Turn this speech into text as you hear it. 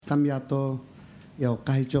今日都又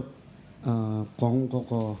繼續講嗰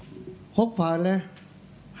個學法咧，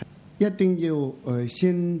一定要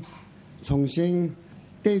先重新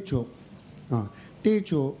基礎基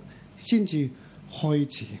礎先至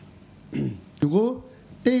開始。如果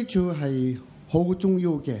基礎係好重要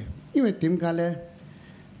嘅，因為點解咧？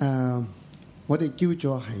我哋叫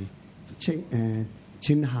做係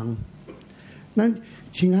前行。那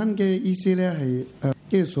前行嘅意思咧係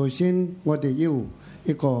即係首先我哋要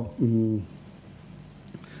一個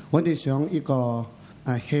我哋上一個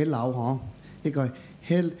起樓嗬，一個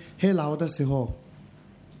起樓嘅時候，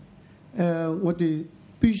我哋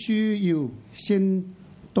必須要先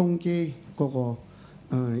登記嗰個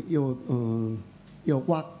要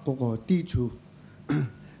挖嗰個地處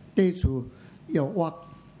要挖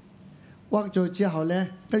咗之後咧，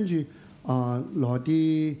跟住攞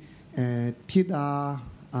啲鐵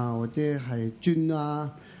或者係磚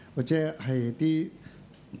或者係啲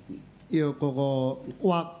要嗰個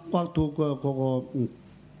挖到嗰個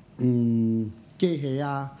機器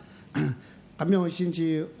咁樣先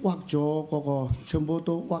至挖咗嗰個全部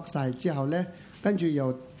都挖晒之後咧，跟住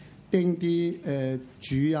又釘啲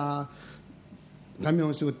柱咁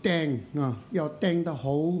樣就釘又釘得好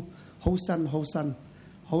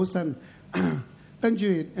深，跟住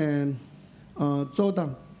做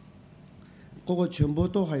得嗰個全部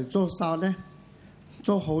都係做晒咧，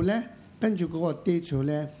做好咧，跟住嗰個地柱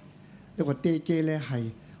咧，一個地基咧係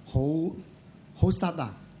好實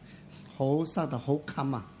好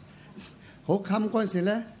襟好襟嗰陣時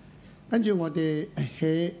咧，跟住我哋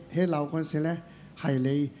起樓嗰陣時咧，係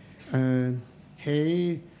你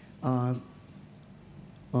起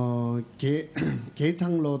幾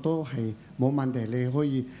層樓都係冇問題，你可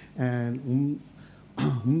以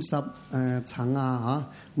50層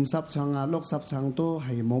50層60層都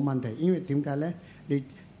係冇問題，因為點解咧？你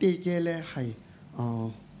地基咧係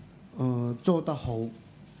做得好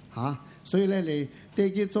所以咧你地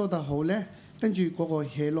基做得好咧，跟住嗰個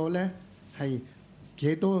起樓咧係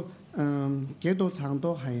幾多層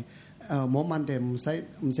都係冇問題，唔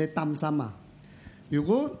使擔心啊！如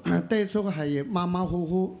果地基係馬馬虎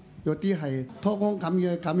虎，有啲係拖工咁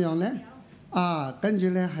樣咧跟住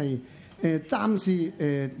咧係暫時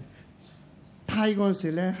睇嗰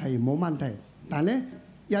時咧係冇問題，但係咧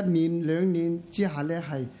1年2年之下咧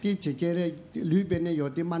係啲自己咧裏邊咧有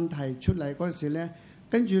啲問題出嚟嗰時咧，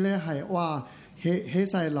跟住咧係哇起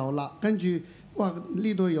晒樓啦，跟住哇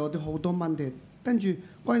呢度有啲好多問題，跟住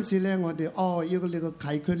嗰陣時咧我哋要呢個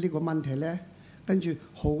解決呢個問題咧，跟住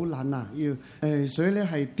好難要所以咧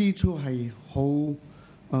係基礎係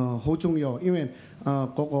好重要，因為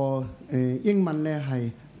嗰個英文咧係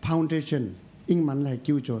foundation， 英文係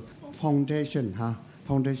叫做 foundation，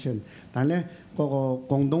 但係咧嗰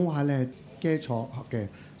個廣東話咧基礎嘅，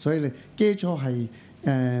所以咧基礎係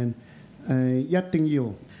一定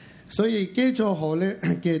要，所以基礎好咧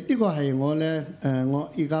嘅呢個係我咧我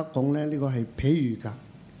而家講咧呢個係譬喻㗎，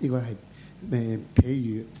呢個係譬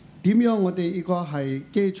喻。點樣我哋呢個係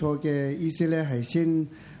基礎嘅意思咧係先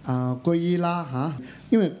皈依啦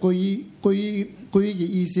因為皈依嘅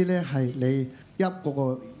意思咧係你入嗰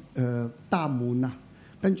個大門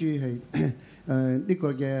跟住係呢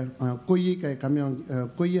個嘅皈依嘅咁樣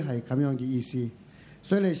皈依係咁樣嘅意思，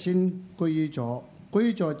所以你先皈依咗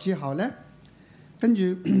之後咧，跟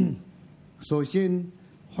住首先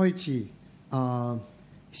開始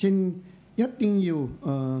先一定要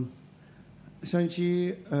上次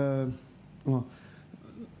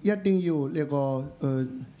一定要呢個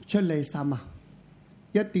出離心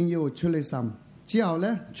一定要出離心之後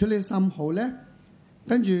咧，出離心好咧，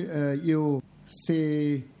跟住要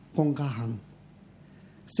四公家行。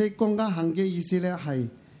四公家行嘅意思咧係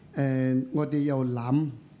我哋有諗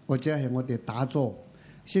或者係我哋打坐，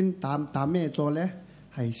先打咩坐咧？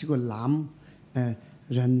係先個諗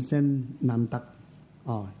人生難得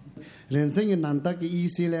人生嘅難得嘅意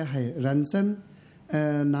思咧係人生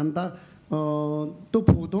難得都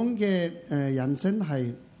普通嘅人生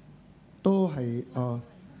係都係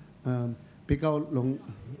比較容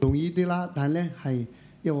易啲啦，但係咧係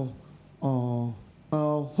要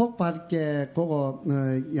學法嘅嗰個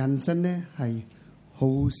人生咧係好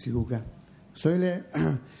少嘅，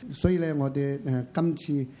所以咧我哋今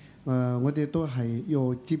次我哋都係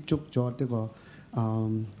要接觸咗呢個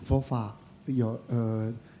佛法，有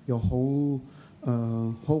好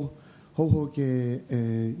嘅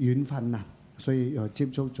緣分所以又接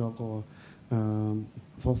觸咗個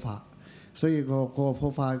佛法，所以個佛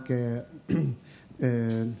法嘅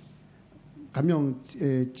咁樣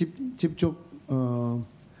接觸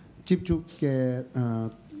嘅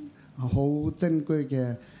好珍貴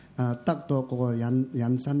嘅得到嗰個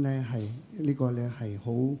人生咧係呢個咧係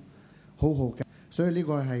好嘅，所以呢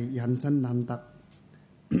個係人生難得。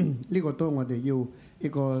呢個都我哋要一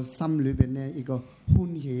個心裏邊咧一個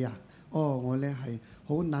歡喜啊！我咧係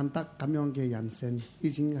好難得咁樣嘅人生，已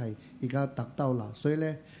經係而家得到啦，所以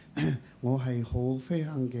咧我係好非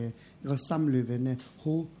常嘅一個心裏邊咧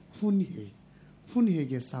好歡喜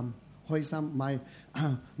嘅心，開心，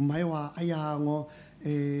唔係話哎呀我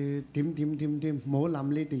點，冇諗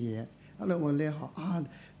呢啲嘢。後來我咧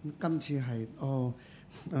今次係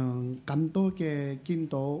咁多嘅見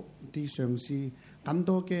到啲上司，咁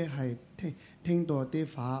多嘅係聽到啲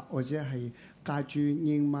話，或者係介住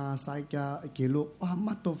英馬世界紀錄，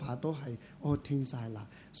乜都話都係我聽晒啦。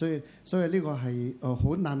所以呢個係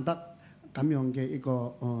好難得咁樣嘅一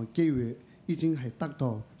個機會，已經係得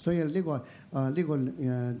到。所以呢個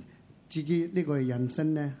自己呢個人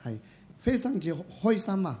生咧係非常之開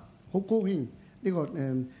心啊，好高興呢個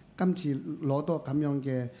今次攞到咁樣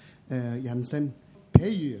嘅人生。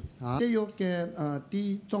譬如基督嘅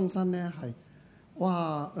啲眾生咧係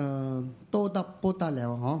多得不得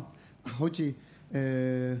了嗬，好似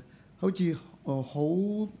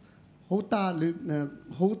好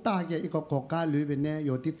大嘅一個國家裏邊咧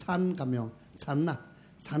有啲塵咁樣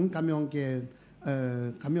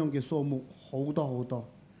嘅數目好多。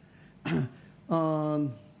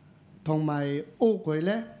同埋烏龜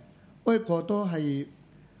咧，外國都係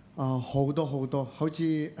好多，好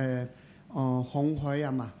似紅海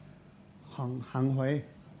啊嘛，紅海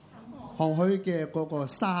嘅嗰個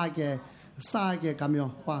沙嘅咁樣，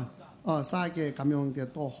沙嘅咁樣嘅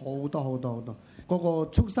多好多。嗰個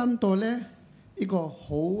畜生道咧，一個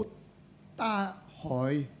好大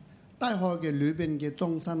海嘅裏邊嘅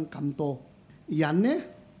眾生咁多。人咧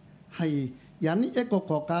係人一個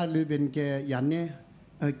國家裏邊嘅人咧，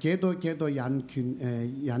幾多人權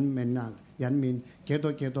人民幾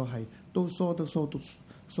多係都數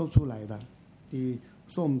出嚟啦，啲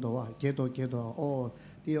數唔到啊，幾多呢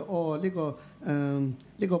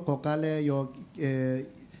個國家咧有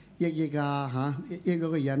億啊一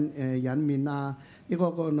個人民啊，一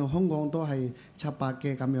個香港都係700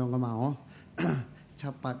嘅咁樣噶嘛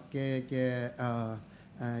，700嘅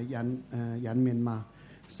人民嘛，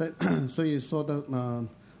所以數得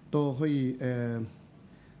都可以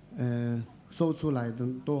數出嚟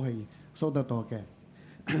都係數得到嘅。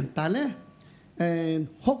但係咧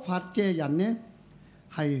學法嘅人咧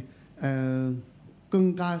係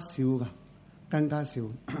更加少。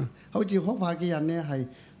好似學法嘅人咧係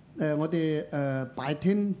我哋白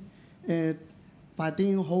天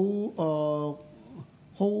好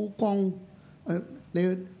光，你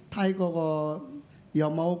睇嗰個有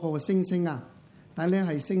冇嗰個星星啊？但係咧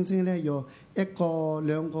係星星咧有1個、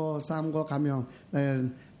2個、3個咁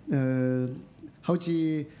樣，好似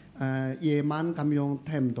夜晚咁樣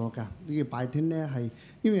睇唔到㗎。呢個白天咧係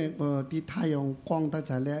因為啲太陽光得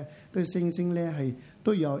滯咧，個星星咧係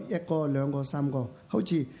都有1個、2個、3個，好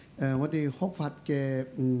似我哋學法嘅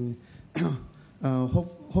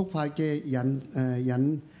學法嘅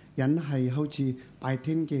人係好似白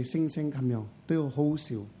天嘅星星咁樣，都要好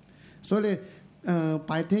少。所以咧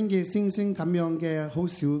白天嘅星星咁樣嘅好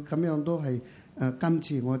少，咁樣都係今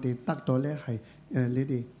次我哋得到咧係你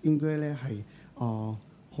哋應該咧係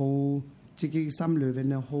好自己心裏邊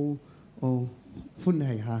咧好歡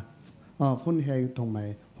喜嚇，歡喜同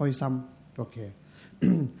埋開心嘅。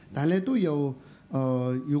但係咧都有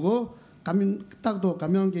如果咁得到咁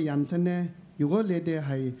樣嘅人生咧，如果你哋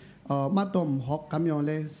係乜都唔學咁樣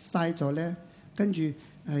咧，嘥咗咧，跟住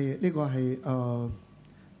係呢個係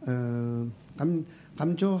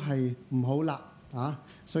咁就係唔好啦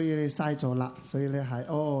所以你嘥咗啦，所以咧係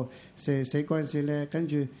死嗰陣時咧，跟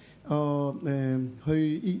住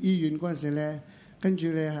去醫院嗰陣時咧，跟住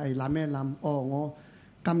咧係諗一諗，我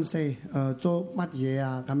今世做乜嘢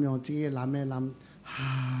啊？咁樣自己諗一諗，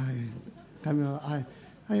咁樣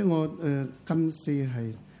我今世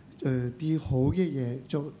係啲好嘅嘢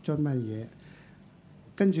做乜嘢？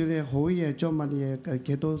跟住咧好嘢做乜嘢？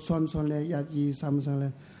幾多相信咧？1、2、3相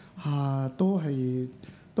咧都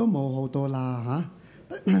冇好多啦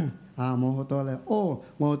冇好多咧。我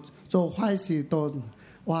做壞事都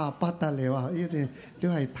不得了啊！呢啲都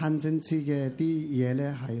係貪嗔痴嘅啲嘢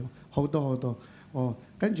咧，係好多。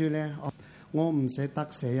跟住咧我唔捨得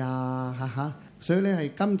死啊所以咧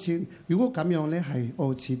係今次如果咁樣咧係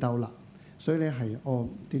遲到啦，所以咧係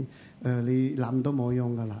你諗都冇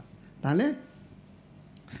用噶啦。但係咧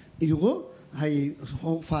如果係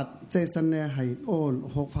學法即身咧係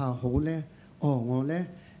學法好咧，我咧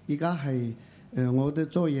而家係我哋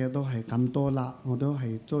做嘢都係咁多啦，我都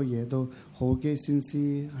係做嘢都好嘅先思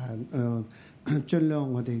盡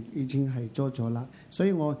量我哋已經係做咗啦，所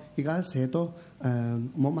以我而家寫都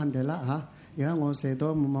冇問題啦嚇。而家我寫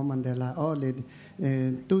都冇問題啦。你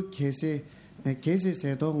都其實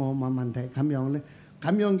寫到我冇問題咁樣咧，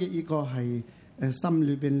咁樣嘅呢個係心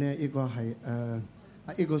裏邊咧，呢個係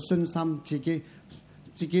一個信心，自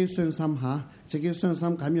己信心嚇，自己信心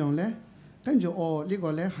咁樣咧，跟住呢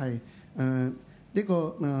個咧係呢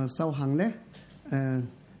個修行咧，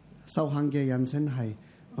修行嘅人生係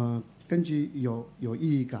跟住有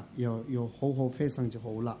意義㗎，有好非常之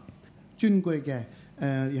好啦，尊貴嘅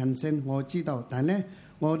人生我知道，但係咧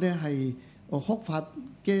我咧係學法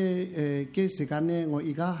嘅時間咧，我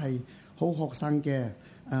而家係好學生嘅，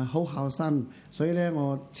好後生，所以咧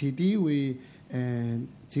我遲啲會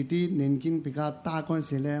遲啲年紀比較大嗰陣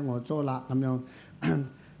時咧，我做啦咁樣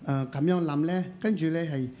咁樣諗咧，跟住咧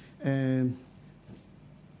係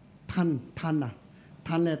攤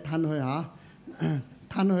去嚇，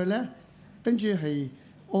攤去咧，跟住係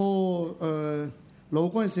老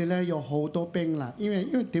嗰陣時咧有好多病啦，因為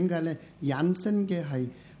點解咧？人生嘅係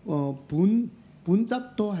本質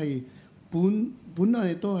都係本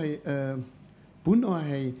來都係本來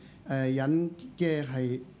係人嘅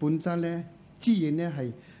係本質咧，自然咧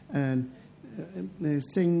係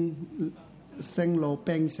生老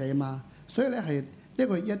病死嘛，所以咧係呢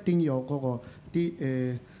個一定要嗰個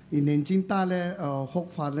啲年紀大咧學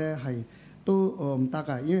法咧係都唔得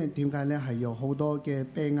㗎，因為點解咧係有好多嘅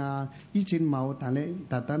病啊，以前冇，但係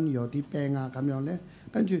特登有啲病啊咁樣咧，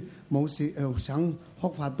跟住冇事想學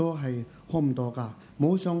法都係學唔到㗎，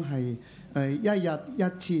冇想係一日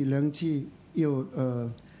一次兩次要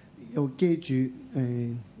記住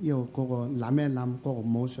要嗰個諗一諗嗰個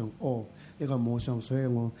冇想呢個冇想，所以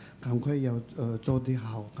我趕快又做啲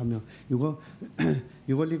好咁樣。如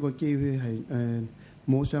果呢個機會係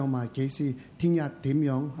冇想嘛，幾時聽日點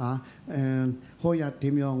樣嚇？後日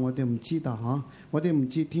點樣我哋唔知道嚇，我哋唔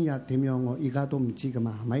知聽日點樣，我而家都唔知噶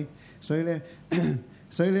嘛，係咪？所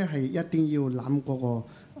以咧係一定要諗嗰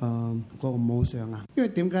個冇想啊，因為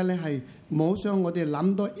點解咧係冇想？我哋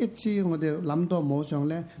諗多一次，我哋諗多冇想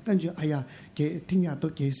咧，跟住哎呀，聽日都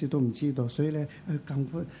幾時都唔知道，所以咧更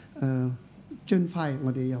快盡快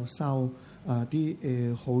我哋又收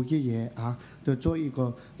啲好嘅嘢嚇，就做一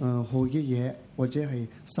個好嘅嘢，或者係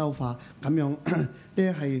修法咁樣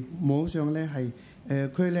咧係冇想咧係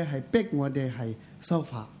佢咧係逼我哋係修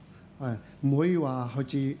法，唔可以話好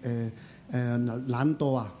似懶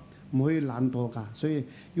惰啊。唔可以懶惰㗎，所以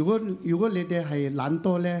如果你哋係懶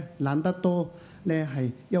惰咧，懶得多咧係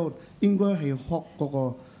應該係學嗰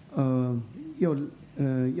個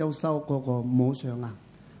要修嗰個冇想啊，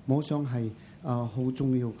冇想係好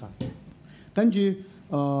重要㗎。跟住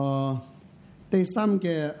第三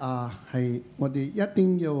嘅係我哋一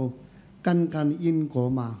定要跟因果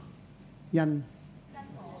嘛，因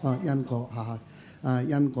果嚇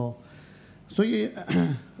因果，所以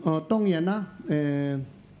當然啦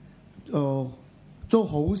做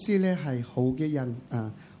好事咧係好嘅人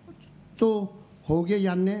做好嘅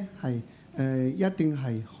人咧係一定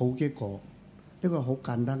係好嘅果，呢個好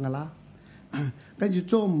簡單噶啦。跟住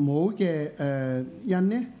做唔好嘅人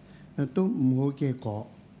咧都唔好嘅果，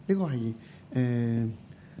呢個係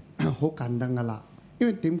好簡單噶啦。因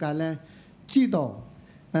為點解咧？知道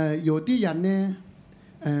有啲人咧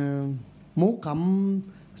冇咁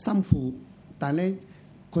辛苦，但係咧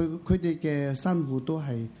佢哋嘅辛苦都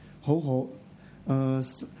係好好，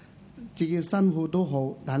自己辛苦都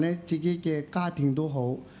好，但係自己嘅家庭都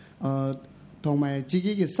好，同埋自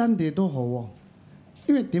己嘅身體都好喎。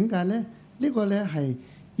因為點解咧？呢個咧係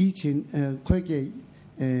以前佢嘅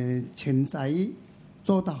前世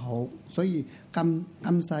做得好，所以今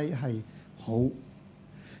世係好。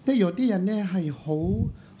即係有啲人咧係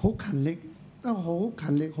好勤力，都好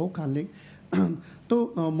勤力。都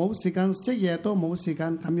冇時間識嘢，都冇時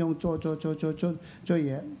間咁樣做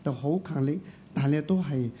嘢，就好勤力，但係都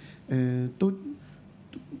係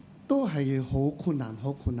都係好困難，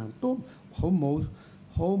都好冇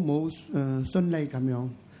順利咁樣。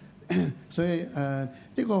所以呢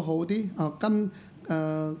個好啲，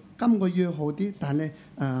今個月好啲，但係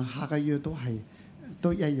下個月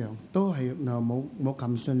都一樣，都係冇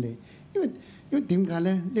咁順利。因為點解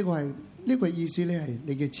咧？呢個意思咧係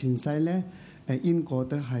你嘅前世咧。因果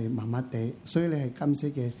都係麻麻地，所以你係今世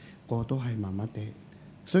嘅果都係麻麻地，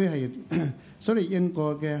所以因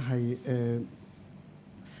果嘅係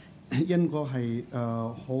因果係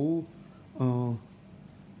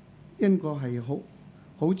因果係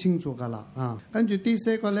好清楚噶啦啊！跟住第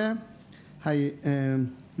四個咧係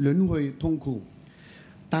輪迴痛苦，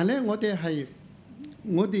但係咧我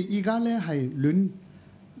哋而家咧係輪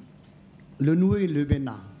迴裏邊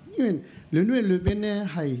啊，因為聯會裏邊咧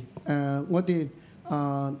係我哋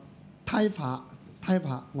睇法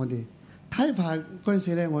我哋睇法嗰陣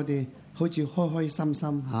時咧，我哋好似開開心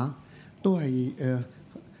心嚇，都係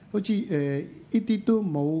好似一啲都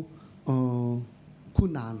冇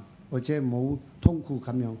困難或者冇痛苦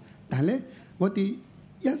咁樣。但係咧，我哋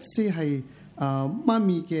一時係媽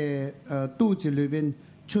咪嘅肚子裏邊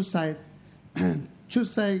出世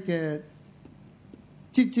嘅，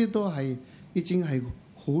直至都係已經係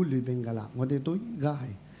好裏邊噶啦。我哋都而家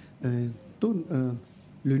係都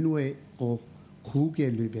戀為個苦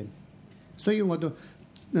嘅裏邊，所以我都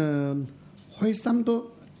開心都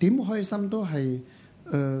點開心都係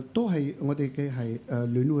我哋嘅係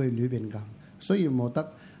戀為裏邊噶，所以冇得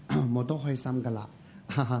開心噶啦。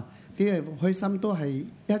啲係開心都係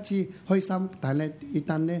一次開心，但係咧一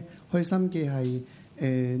旦咧開心嘅係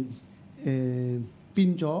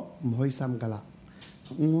變咗唔開心噶啦。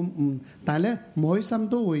但係咧唔開心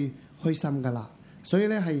都會開心噶啦。所以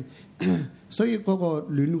咧係，所以嗰個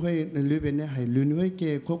戀會裏邊咧係戀會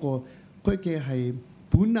嘅嗰個佢嘅係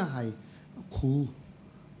本來係苦，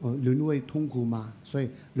戀會痛苦嘛，所以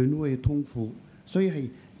戀會痛苦，所以係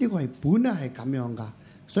呢個係本來係咁樣噶。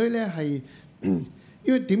所以咧係。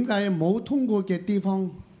因為點解冇通過嘅地方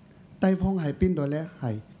係邊度咧？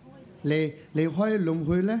係離開輪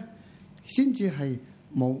迴咧，先至係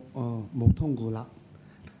冇通過啦。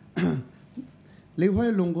離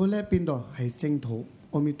開輪迴咧，邊度係淨土？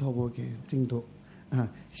阿彌陀佛嘅淨土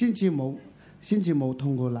先至冇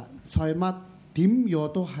通過啦。財物點樣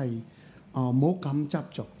都係冇咁執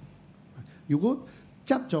着。如果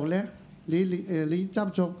執着咧，你執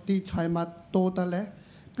着啲財物多得咧。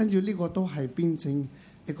跟住呢個都係變成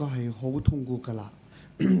一個係好痛苦噶啦。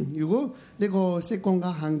如果呢個識講家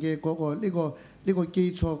行嘅嗰個呢個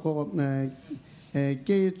基礎嗰個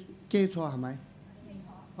基礎係咪？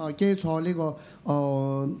基礎呢個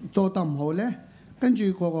做得唔好咧，跟住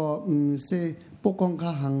嗰個識不講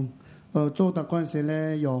家行做得嗰陣時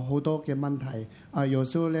咧，有好多嘅問題。有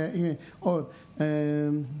時候咧，因為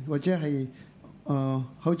或者係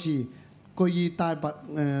好似皈依大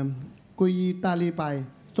禮拜。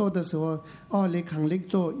做的時候，你勤力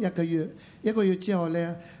做一個月之後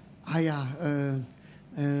咧，哎呀，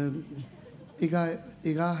而家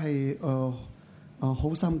係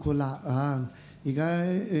好辛苦啦啊！而家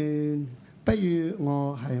不如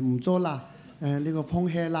我係唔做啦，呢個放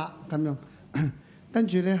棄啦咁樣。跟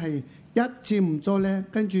住咧係一次唔做咧，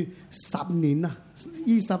跟住10年啊、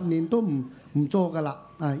20年都唔做噶啦。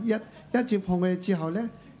一次放棄之後咧，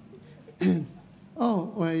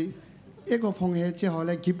一個放棄之後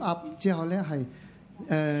咧 ，give up 之後咧係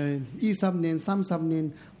20年、30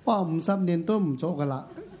年，哇50年都唔做噶啦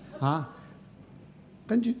嚇。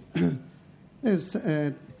跟住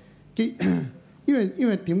因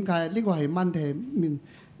為點解呢個係問題？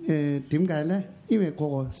點解咧？因為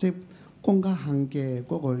嗰個識公家行嘅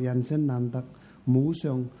嗰個人生難得冇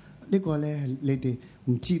上呢個咧係你哋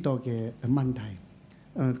唔知道嘅問題。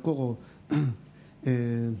嗰個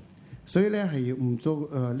所以咧係唔做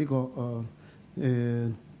呢個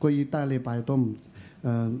皈依大禮拜都唔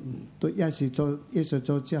都一時做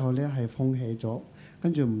之後咧係放棄咗，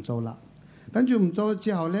跟住唔做啦。跟住唔做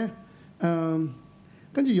之後咧，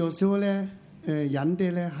跟住有時候咧人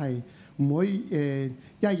哋咧係唔可以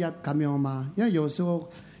一日咁樣嘛，因為有時候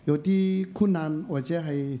有啲困難或者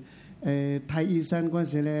係睇醫生嗰陣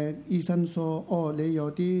時咧，醫生說你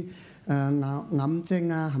有啲癌症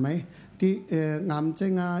啊，係咪？啲癌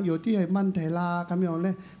症啊，有啲係問題啦，咁樣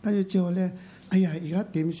咧，跟住之後咧，哎呀，而家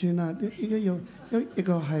點算啊？而家有一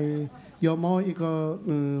個係有冇一個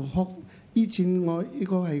學以前我呢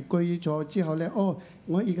個係皈依咗之後咧，我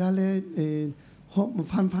而家咧學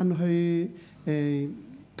翻去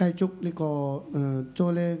繼續呢個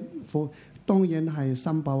做咧，當然係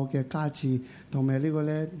三寶嘅加持同埋呢個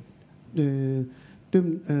咧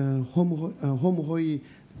可唔可以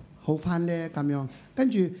好翻咧咁樣？跟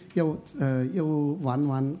住又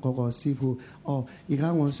揾嗰個師傅。而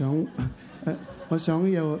家我想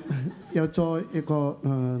又做一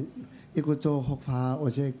個做學法或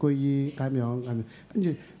者皈依咁樣。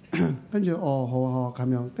跟住好咁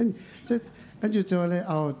樣。跟住之後咧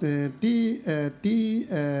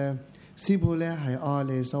啲師傅咧係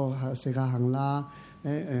你受食家行啦，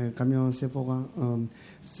咁樣師傅啊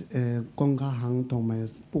公家行同埋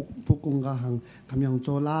不公家行咁樣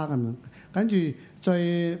做啦咁樣。跟住再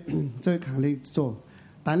勤力做，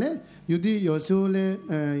但係咧有時候咧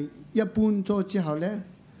一般做之後咧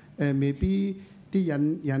未必啲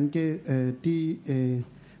人嘅啲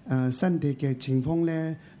身體嘅情況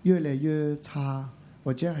咧越嚟越差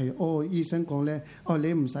或者係醫生講咧，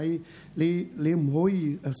你唔使你唔可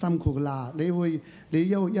以辛苦啦，你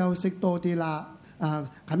休息多啲啦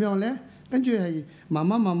咁樣咧，跟住係慢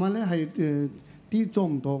慢咧係啲做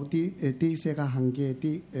唔到啲世界行嘅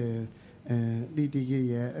啲呢啲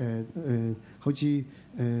嘅嘢好似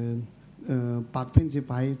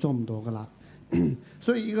100%做唔到噶啦。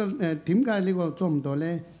所以呢個點解呢個做唔到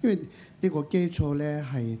咧？因為呢個基礎咧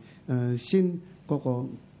係先嗰個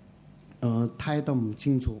態度唔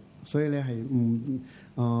清楚，所以咧係唔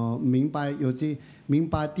明白，有啲明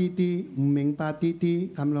白啲，唔明白啲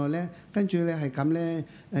咁樣咧，跟住咧係咁咧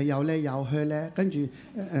有咧有去咧，跟住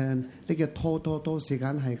呢個拖時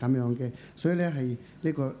間係咁樣嘅，所以咧係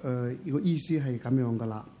呢個意思係咁樣噶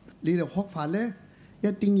啦。你哋學法咧一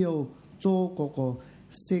定要做嗰個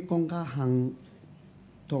四公家行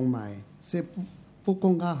同埋四不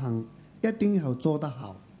公家行，一定要做得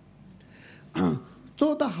好。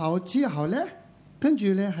做得好之後咧，跟住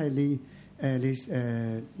咧係你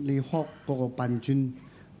學嗰個本尊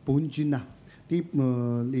啊，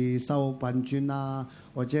你修本尊啊，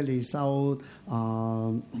或者你修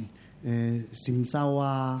禪修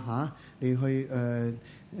啊你去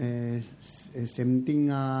禪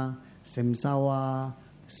定啊、禪修啊、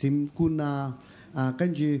禪觀啊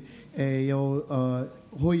跟住又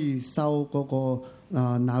可以修嗰個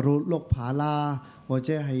那魯碌帕啦，或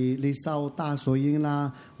者係你修大水印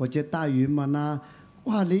啦，或者大圓滿啦。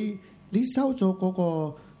哇！你修咗嗰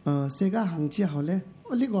個四家行之後咧，呢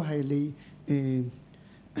個係你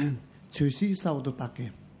隨時修都得嘅。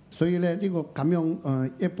所以咧呢個咁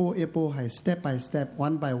樣一步一步係 step by step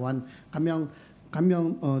one by one 咁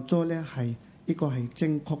樣做咧係呢個係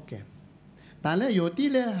正確嘅。但係咧有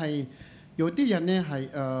啲人咧係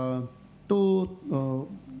都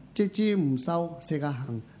即係唔修四家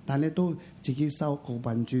行，但係咧都自己修個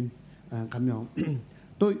本尊咁樣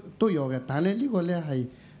都有嘅。但係咧呢個咧係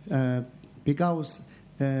比較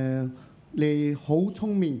你好聰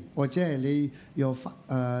明，或者係你有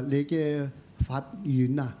你嘅法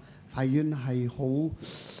緣係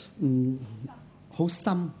好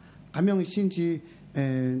深，咁樣先至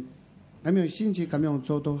咁樣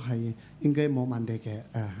做都係應該冇問題嘅。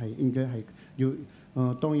係應該係要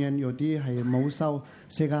當然有啲係冇修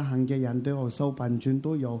四家行嘅人都有修本尊，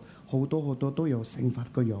都有好多都有成法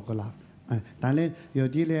都有噶啦。但係咧有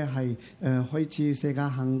啲咧係開始四家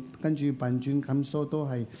行跟住本尊咁修都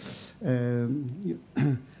係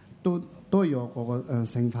都有嗰個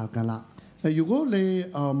成法噶啦。如果你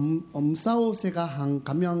唔修四家行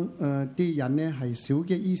咁樣啲人咧係少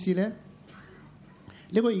嘅意思咧，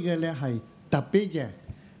呢個嘢咧係特別嘅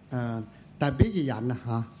人特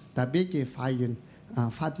別嘅法緣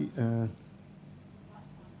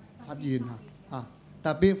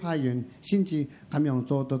特別法緣先至咁樣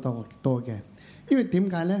做得多嘅。因為點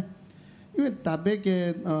解咧？因為特別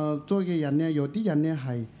嘅做嘅人咧，有啲人咧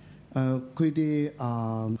係佢哋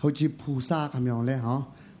好似菩薩咁樣咧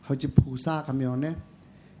好似菩薩咁樣咧，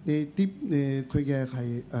佢嘅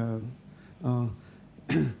係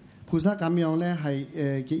菩薩咁樣咧係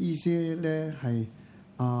嘅意思咧係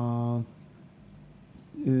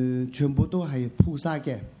全部都係菩薩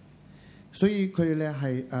嘅，所以佢咧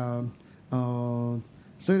係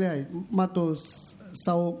所以咧係乜都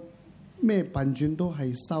修，咩本尊都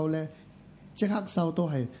係修咧，即刻修都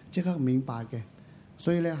係即刻明白嘅。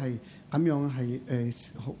所以咧係咁樣係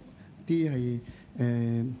啲係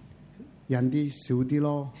人啲少啲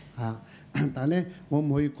咯但係咧我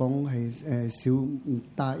唔可以講係少唔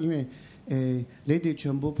得，因為你哋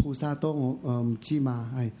全部菩薩都我唔知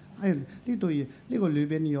嘛，係呢度呢個裏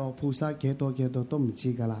邊有菩薩幾多都唔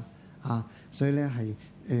知噶啦所以咧係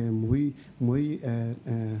唔會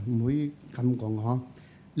咁講嗬。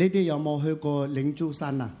你哋有冇去過靈鷲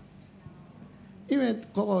山啊？因為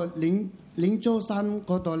嗰個靈鷲山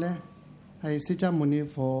嗰度咧係釋迦牟尼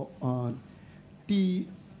佛第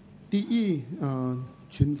一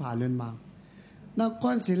傳法輪嘛。嗱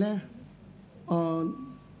嗰陣時咧嗰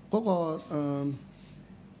個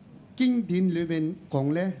經典裏邊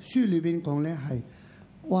講咧，書裏邊講咧係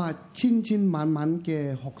哇千萬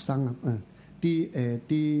嘅學生啲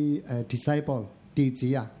disciple 弟子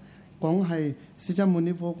講係釋迦牟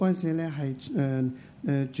尼佛嗰陣時咧係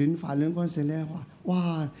轉法輪嗰陣時咧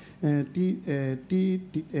哇啲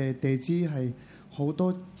弟子係好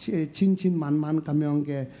多千萬咁樣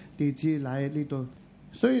嘅弟子嚟呢度，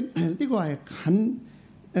所以呢個係很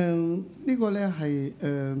呢個咧係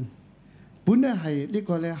本來係呢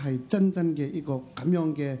個咧係真嘅一個咁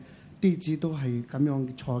樣嘅弟子都係咁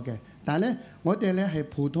樣錯嘅，但係咧我哋咧係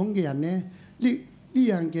普通嘅人咧呢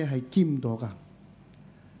樣嘅係見唔到噶，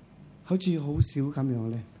好似好少咁樣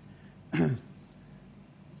咧。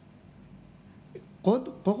嗰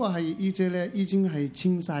個係意思咧，已經係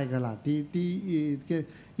清晒㗎啦，啲嘅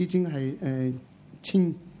已經係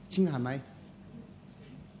清係咪？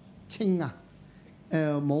清啊，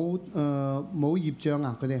冇業障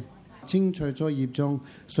啊，佢哋清除咗業障，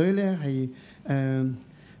所以咧係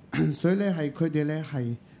所以咧係佢哋咧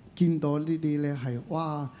係見到呢啲咧係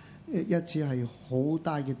哇一次係好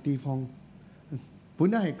大嘅地方，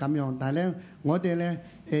本來係咁樣，但係咧我哋咧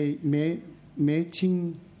未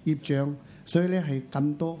清業障。所以咧係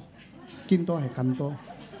咁多，見到係咁多，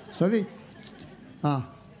所以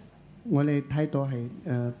我哋睇到係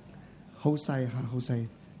好細嚇，好細。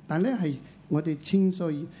但咧係我哋清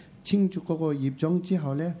咗嗰個業障之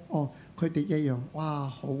後咧，佢哋一樣，哇，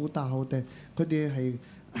好大好大，佢哋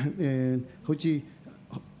係好似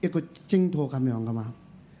一個淨土咁樣噶嘛。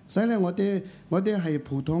所以咧，我哋係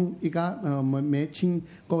普通，而家未清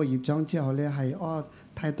嗰個業障之後咧，係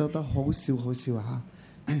睇到得好少好少嚇。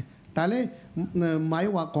但係咧唔係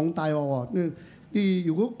話講大話喎，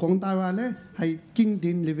如果講大話咧，係經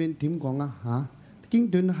典裏邊點講啊嚇？經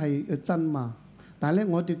典係真嘛，但係咧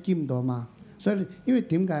我哋見唔到嘛，所以因為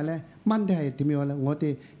點解咧？問題係點樣咧？我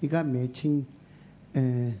哋而家未清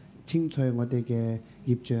除我哋嘅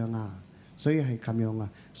業障啊，所以係咁樣啊。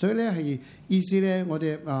所以咧係意思咧，我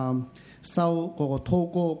哋修嗰個禱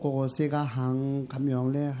告嗰個四加行咁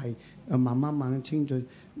樣咧，係慢慢清除。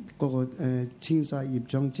嗰個清晒業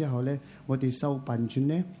障之後咧，我哋修品轉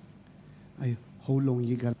咧係好容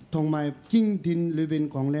易嘅。同埋經典裏邊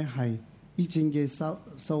講咧係以前嘅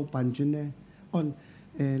修品轉咧，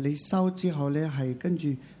你修之後咧係跟住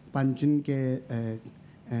品轉嘅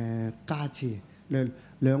加持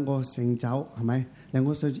兩個成就係咪？兩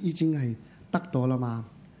個已經係得到啦嘛，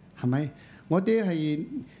係咪？我哋係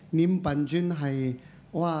念品轉係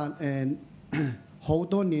好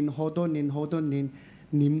多年。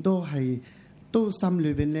念都心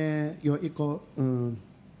裏邊咧有一個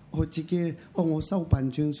我自己我修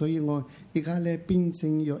品轉，所以我而家咧變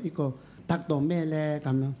成有一個得到咩咧咁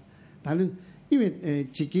樣。但係因為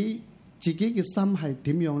自己嘅心係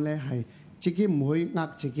點樣咧，係自己唔會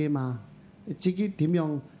呃自己嘛，自己點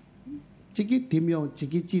樣自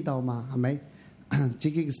己知道嘛，係咪？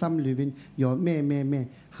自己嘅心裏邊有咩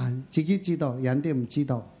自己知道，人哋唔知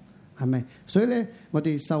道。係咪？所以咧，我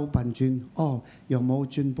哋修品轉，有冇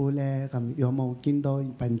進步咧？咁有冇見到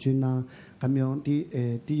品轉啊？咁樣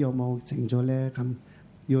啲有冇成咗咧？咁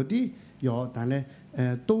有啲有，但係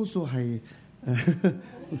咧多數係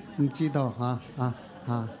唔知道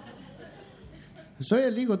嚇。所以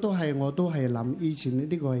呢個我都係諗以前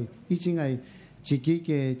呢個係以前係自己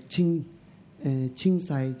嘅清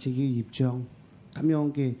晒自己業障咁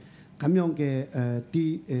樣嘅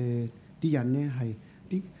啲人咧係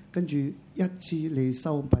啲。跟住一次嚟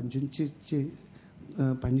修品轉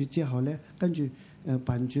品轉之後咧，跟住品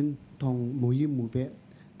轉同無依無別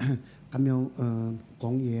咁樣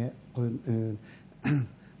講嘢，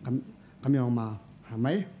咁樣嘛，係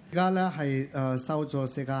咪？而家咧係修咗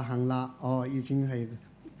四加行啦，以前係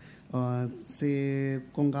四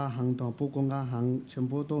公加行同不公加行，全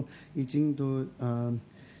部都已經都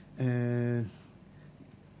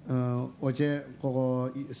或者嗰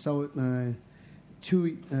個修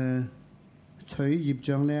取業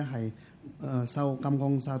障咧係修金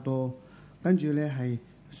剛薩埵，跟住咧係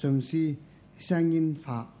上師相應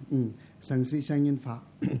法，上師相應法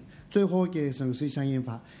最好嘅上師相應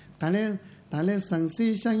法。但係咧上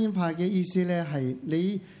師相應法嘅意思咧係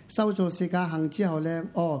你修咗四加行之後咧，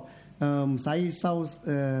唔使修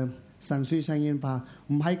上師相應法，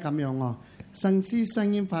唔係咁樣喎。上師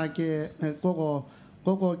相應法嘅嗰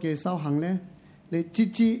個嘅修行咧，你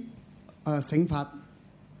醒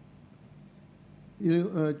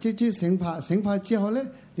法，醒法之後咧，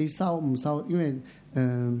你修唔修？因為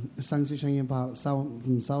上師相應法修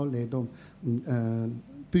唔修你都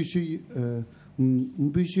必須唔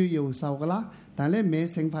必須要修噶啦。但係咧未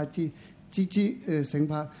醒法醒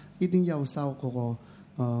法一定要修嗰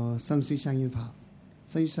個上師相應法。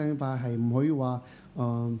上師相應法係唔可以話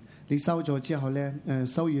你修咗之後咧，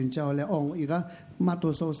修完之後咧，我而家乜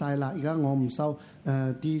都收晒啦，而家我唔收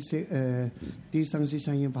啲上師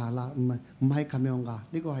相應法啦，唔係咁樣噶。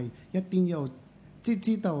呢個係一定要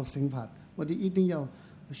知道醒法，我哋一定要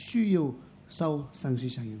需要修上師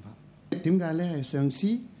相應法。點解咧？係上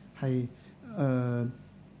師係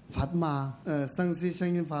法嘛，上師相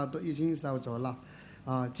應法都已經修咗啦。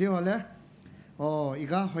之後咧，而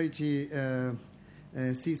家開始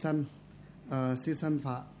施身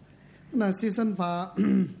法。咁施身法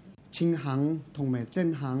清行同埋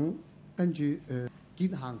正行，跟住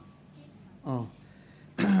結行。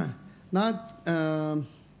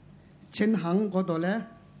清行嗰度咧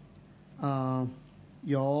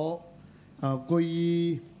有皈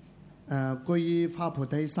依發菩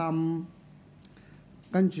提心，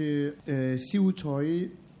跟住燒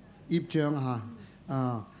取業障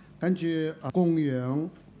嚇，跟住供養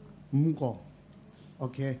5個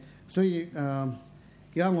 ，OK。所以而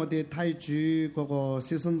家我哋睇住嗰個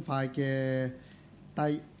小心法嘅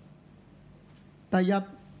第一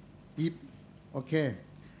頁 ，OK。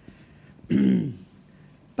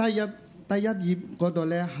第一頁嗰度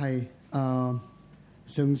咧係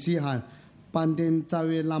上司係班定扎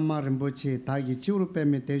維喇嘛仁波切，他嘅招錄俾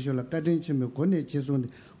咪帶咗啦，家陣前面國內接送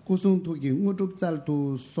古松圖嘅我都就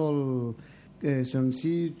到數上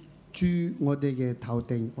司住我哋嘅頭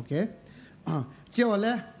頂 ，OK。之後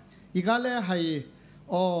咧，而家咧係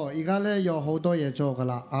而家咧有好多嘢做噶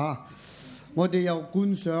啦我哋有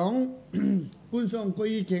觀賞歸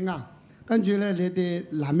依境跟住咧你哋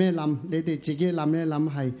諗一諗，你哋自己諗一諗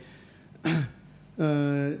係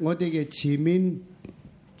我哋嘅前面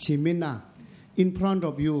in front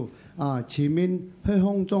of you 前面虛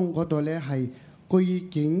空中嗰度咧係歸依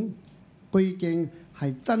境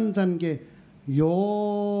係真正嘅有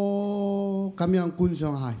咁樣觀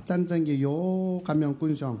賞係真正嘅有咁樣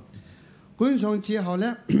觀賞之後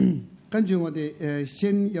咧，跟住我哋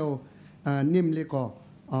先要念呢個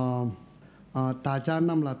大家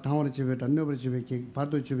諗啦，當我哋就會等，我哋就會見，把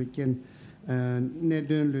到就會見呢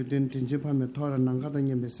段兩段正式派咪拖啦，能夠等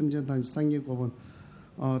嘢咪深圳等生意嗰份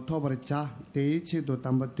拖把嚟揸，第一次到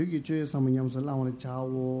淡白對佢最上面飲水啦，我哋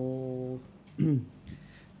揸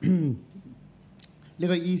呢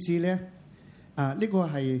個意思咧呢個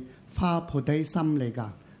係發菩提心嚟㗎，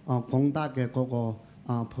廣大嘅嗰個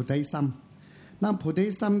菩提心。嗱菩提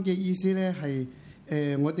心嘅意思咧係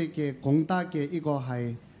我哋嘅廣大嘅呢個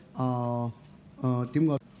係點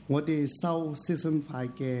講？我哋修色身法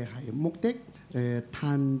嘅係目的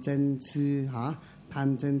貪嗔癡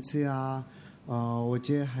貪嗔癡或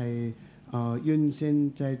者係怨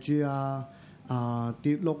聲載主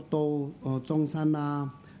啲六道眾生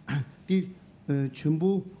啲全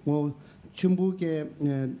部嘅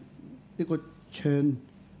呢個全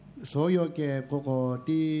所有嘅嗰個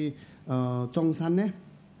啲眾生咧，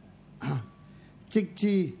直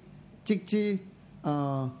至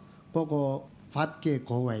嗰個法嘅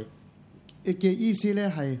嗰位嘅意思咧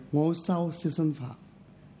係我修色身法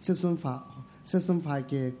嘅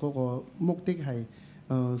嗰個目的係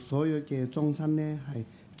所有嘅眾生咧係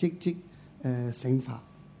即成法，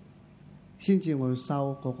先至我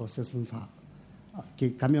修嗰個色身法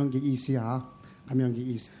嘅咁樣嘅意思咁樣嘅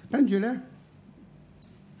意思。跟住咧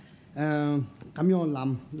咁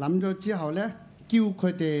樣諗咗之後咧，叫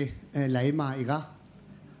佢哋嚟嘛，而家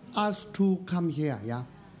ask to come here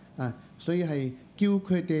所以係叫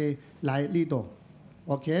佢哋嚟呢度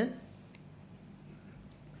 ，OK？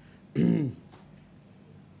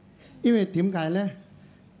 因為點解咧？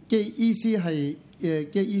嘅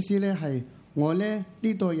意思咧係我咧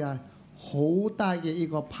呢度有好大嘅一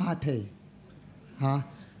個 party 開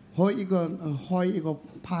一個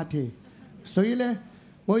party， 所以咧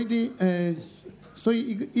我呢啲所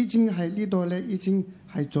以已經係呢度咧已經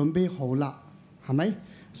係準備好啦，係咪？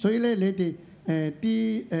所以咧你哋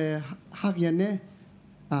啲客人咧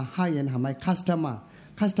客人係咪 customer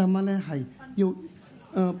咧係要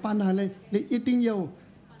辦下咧，你一定要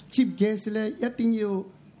接 guest 咧，一定要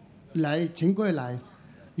嚟請佢嚟。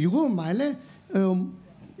如果唔係咧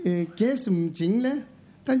guest 唔整咧，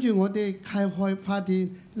跟住我哋開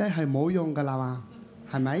party 咧係冇用噶啦嘛，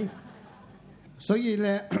係咪？所以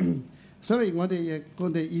咧，所以我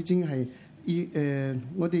哋已經係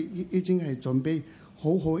我哋已經係準備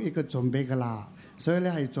好一個準備噶啦，所以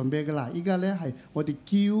咧係準備噶啦。依家咧係我哋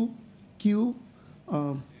叫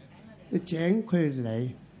請佢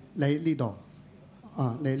嚟呢度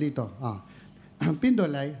嚟呢度邊度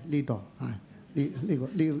嚟呢度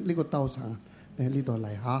呢個道場嚟呢度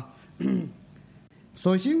嚟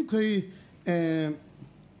首先佢嚟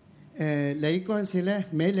嗰陣時咧，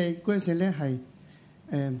未嚟嗰陣時咧係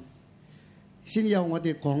先有我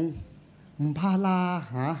哋講唔怕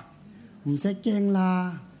啦唔使驚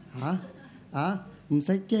啦唔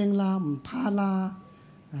使驚啦，唔怕啦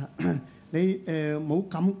你冇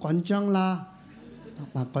咁緊張啦，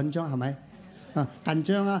緊張係咪緊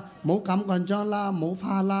張冇咁緊張啦，冇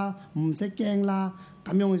怕啦，唔使驚啦，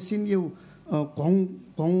咁樣先要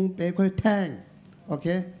講俾佢聽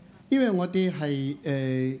 ，OK？ 因為我哋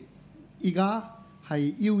係而家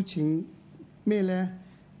係邀請咩咧？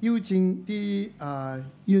邀請啲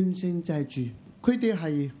怨聲載主，佢哋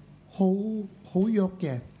係好弱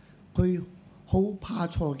嘅，佢好怕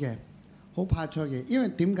錯嘅，因為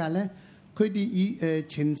點解咧？佢哋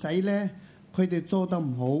前世咧，佢哋做得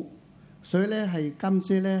唔好，所以咧係今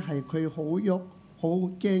次咧係佢好弱、好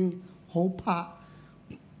驚、好怕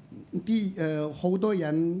啲好多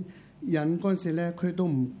人嗰陣時咧，佢都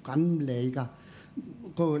唔敢嚟㗎，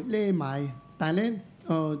個匿埋。但係咧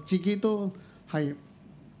自己都係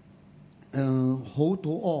好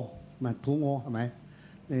肚餓，唔係肚餓係咪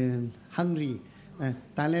？hungry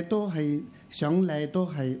但係咧都係上嚟都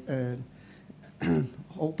係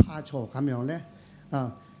好怕錯咁樣咧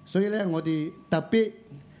所以咧我哋特別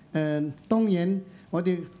當然我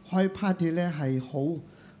哋開 party 咧係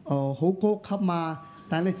好高級嘛，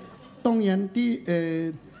但係當然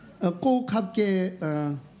啲高級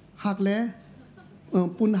嘅客咧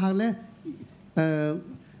半客咧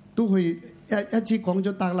都會一次講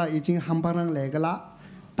咗得啦，已經冚唪唥嚟㗎啦。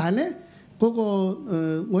但係咧嗰個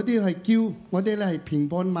我哋係叫我哋咧係平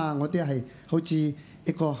安嘛，我哋係好似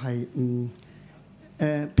一個係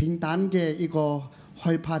平淡嘅一個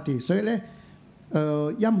開 party， 所以咧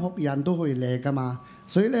音樂人都可以嚟㗎嘛。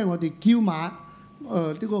所以咧我哋叫埋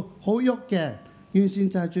呢個好喐嘅完善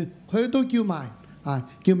就係佢都叫埋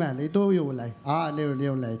叫埋你都要嚟你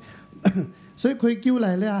要嚟所以佢叫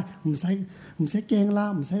嚟咧唔使驚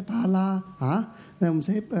啦，唔使怕啦唔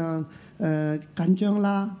使緊張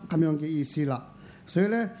啦咁樣嘅意思啦。所以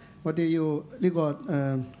咧我哋要呢個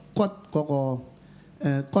骨嗰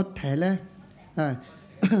個骨體咧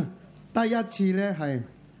第一次咧係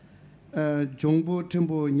中部全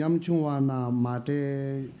部飲chung話嗱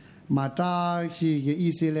馬扎士嘅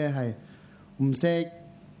意思咧係唔使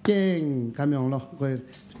驚咁樣咯。佢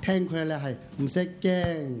聽佢咧係唔使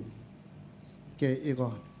驚嘅一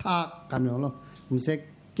個他咁樣咯，唔使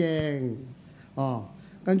驚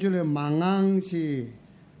跟住咧盲硬是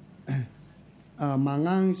盲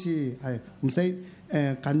硬是係唔使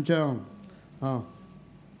緊張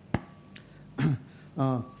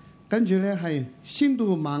跟住咧係先到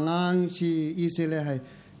盲硬是意思咧係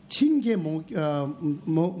千祈冇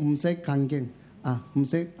唔使緊張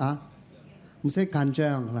唔使緊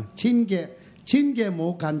張啦，千祈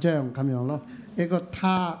冇緊張咁樣咯，一個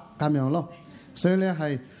他咁樣咯。所以咧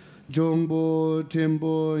係中部全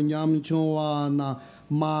部飲chung話嗱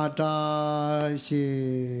馬扎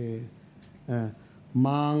是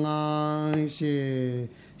盲硬是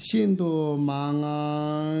先到盲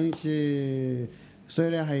硬是，所以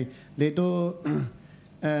咧係你都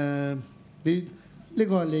你呢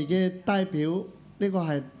個你嘅代表呢個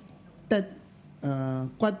係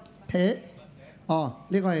骨體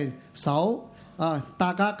呢個係手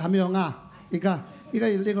大家咁樣而家呢個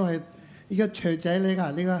係依家錘仔嚟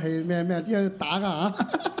㗎，呢個係咩啲打㗎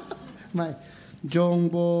唔係中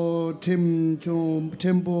部全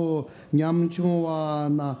部飲chung話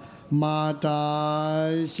嗱馬扎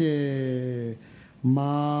是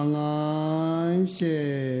盲硬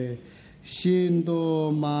是先到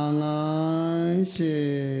盲硬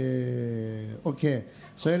是 OK。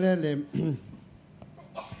 所以咧你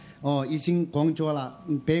已經講咗啦，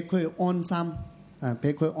俾佢安心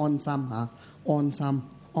俾佢安心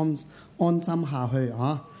安心下去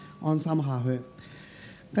安心下去。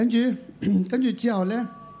跟住之後咧，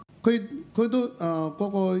佢都嗰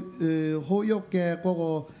個好喐嘅嗰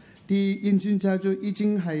個啲演算者就已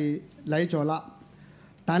經係嚟咗啦。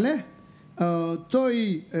但係咧再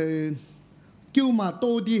叫埋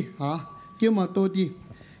多啲叫埋多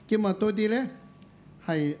啲咧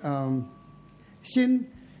係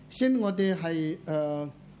先我哋係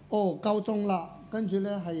夠鐘啦，跟住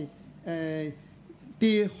咧係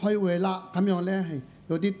啲開會啦，咁樣咧係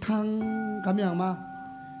有啲湯咁樣嘛。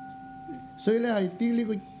所以咧係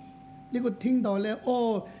啲呢個聽到咧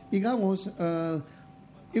而家我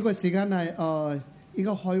呢個時間係而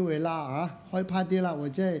家開會啦開 party 啦，或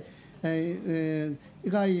者係而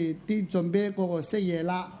家啲準備嗰個食嘢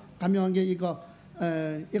啦，咁樣嘅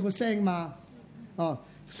一個聲嘛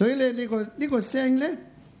所以咧呢個聲咧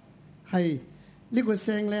係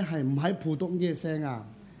唔係普通嘅聲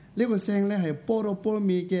呢個聲咧係波羅波羅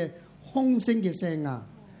蜜嘅空聲嘅聲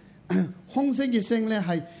空聲嘅聲咧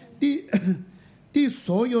係啲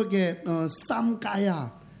所有嘅三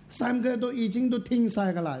界都已經都聽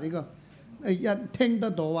晒㗎啦，呢個一聽得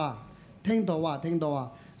到聽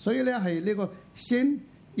到所以咧係呢個先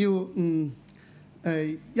要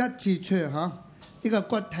一次唱呢個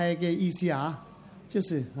骨體嘅意思就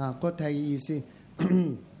是骨體嘅意思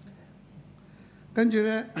跟住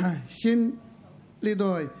咧先呢度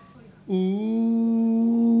係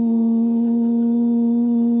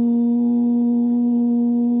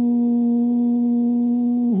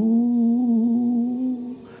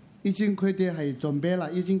已經佢哋係準備啦，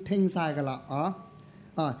已經聽晒㗎啦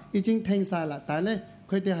已經聽晒啦。但係咧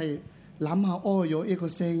佢哋係諗下有一個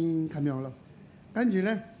聲音咁樣咯，跟住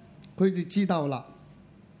咧佢哋知道啦。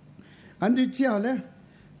跟住之後咧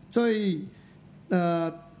再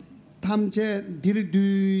探者啲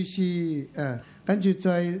對是跟住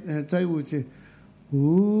再回是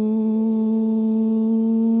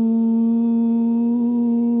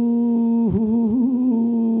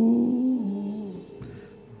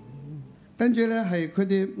跟住咧係佢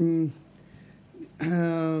哋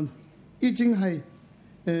已經係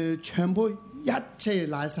全部一齊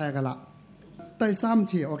嚟晒噶啦。第三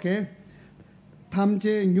次 OK， 探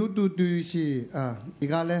者牛嘟嘟是而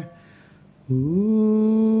家咧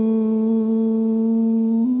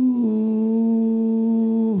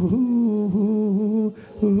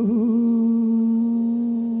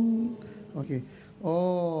OK，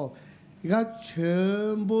 而家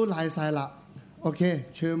全部嚟晒啦 OK，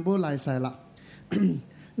 全部嚟晒啦。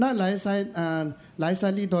嗱嚟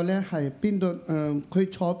晒呢度咧係邊度？佢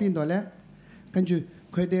坐邊度咧？跟住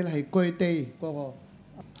佢哋係跪地嗰個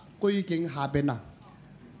跪景下邊啊。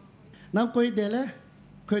嗱跪地咧，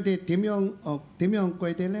佢哋點樣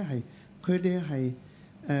跪地咧？係佢哋係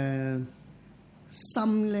心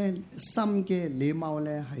嘅禮貌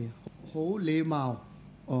咧係好禮貌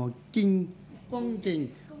恭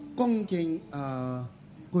敬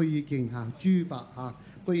跪敬嚇諸法嚇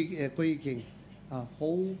跪敬好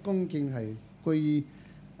恭敬係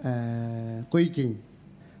跪敬。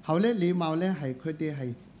後咧禮貌咧係佢哋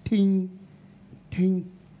係聽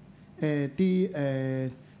啲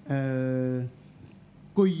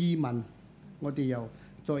皈依文，我哋又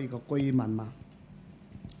做一個皈依文嘛。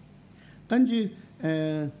跟住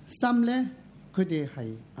心咧，佢哋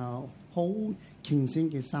係好虔誠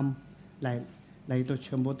嘅心嚟到，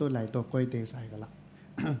全部都嚟到跪地晒噶啦。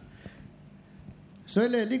所以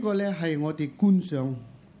咧呢個咧係我哋觀賞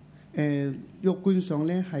肉觀賞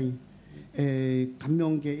咧係咁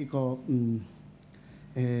樣嘅一個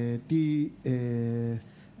啲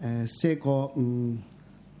四個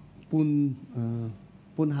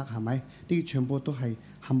半客係咪？啲全部都係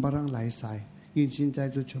冚唪唥嚟晒，完全制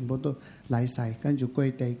就全部都嚟晒，跟住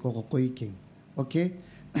跪地嗰個跪敬 OK。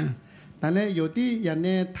但咧有啲人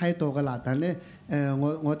咧睇到噶啦，但咧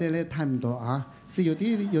我哋咧睇唔到啊。即係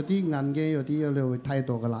有啲硬嘅，有啲你會睇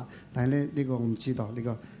到噶啦。但係咧呢個我唔知道，呢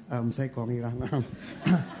個唔使講而家。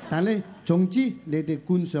但係咧總之你哋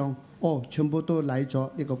觀賞全部都嚟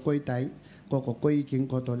咗呢個跪底嗰個跪敬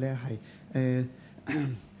嗰度咧係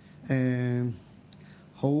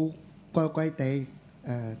好乖乖地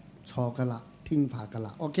坐噶啦，聽法噶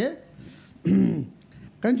啦 OK。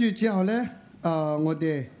跟住之後咧我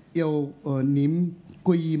哋又念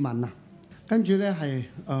皈依文啊，跟住咧係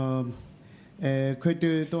佢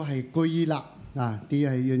哋都係皈依啦啲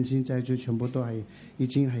係完全制住全部都係已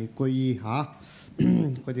經係皈依嚇。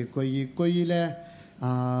佢哋皈依咧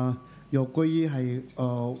又皈依係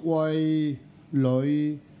為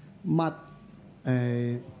女物外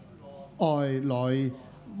來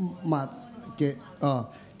物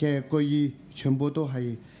嘅皈依，全部都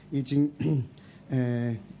係已經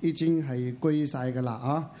係皈依晒噶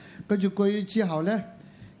啦跟住皈依之後咧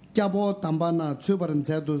，Kiapo tambana chubaran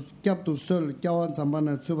zedu kiaptu sol kiawan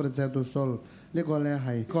tambana chubaran zedu sol 呢個咧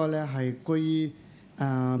係關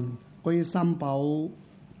於三寶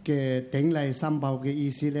嘅頂禮三寶嘅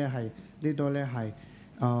意思咧係呢度咧係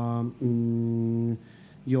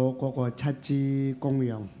有嗰個七支供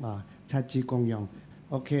養七支供養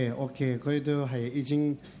OK 佢都係已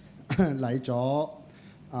經嚟咗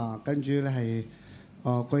跟住咧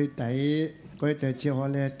係跪地之後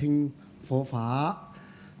咧聽佛法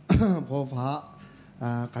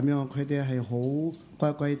咁樣佢哋係好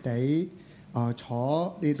乖乖地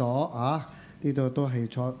坐呢度呢度都係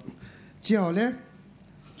坐。之後咧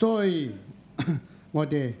我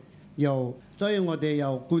哋又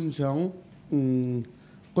觀賞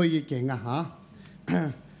皈依境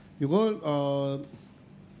如果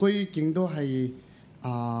皈依境都係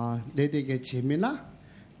你哋嘅前面啦，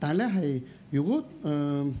但係咧係如果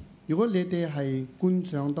你哋係觀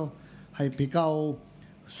賞都係比較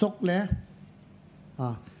熟咧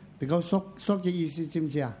比較熟嘅意思知唔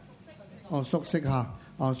知啊？熟悉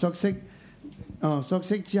熟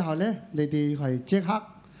悉之後咧，你哋係即刻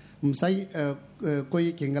唔使皈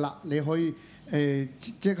依境噶啦，你可以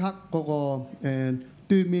即刻嗰個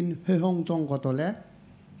對面虛空中嗰度咧，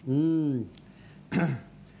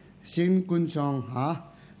先觀賞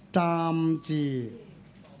站字，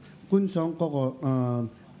觀賞嗰個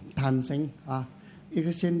彈性一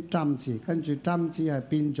個先站字，跟住站字係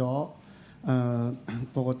變咗嗰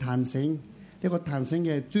個彈性，呢個彈性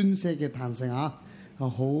嘅專設嘅彈性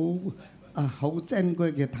好珍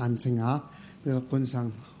貴嘅彈性呢個觀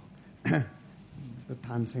賞個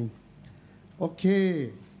彈性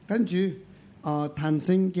OK。 跟住彈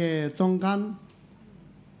性嘅中間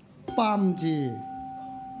班字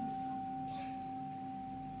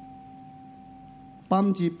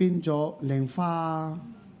ปั๊字變咗蓮花，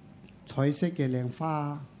彩色嘅蓮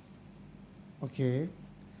花。OK，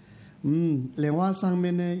 蓮花上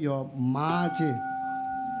面呢有馬字，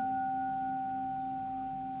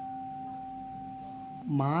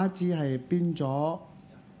馬字係變咗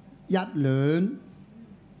一輪，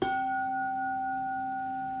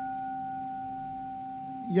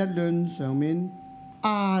一輪上面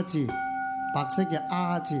阿字，白色嘅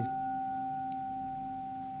阿字，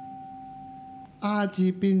阿字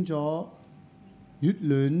變咗月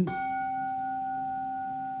輪。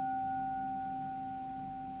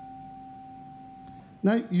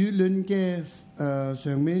那月輪嘅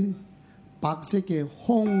上面白色嘅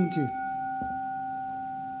空字，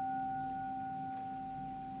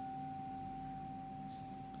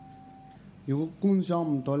如果觀賞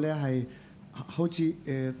唔到咧，係好似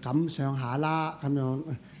咁上下啦咁樣，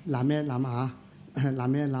諗一諗下，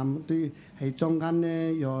諗一諗都係中間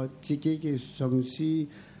咧有自己嘅上司，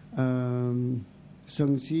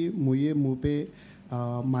上司每一每筆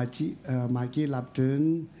買機立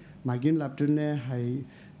轉。埋經立準咧係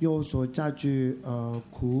右手揸住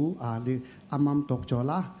苦你啱啱讀咗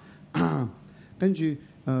啦，跟住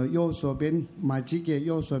右手邊埋字嘅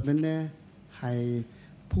右手邊咧係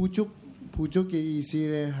鋪足嘅意思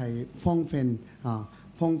咧係方便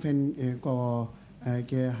方便個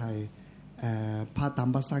嘅係拍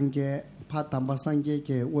淡白生嘅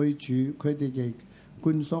嘅為主佢哋嘅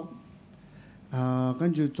官宿，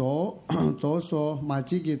跟住左手埋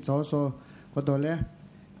字嘅左手嗰度咧。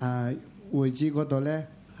會址嗰度咧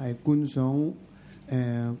係觀賞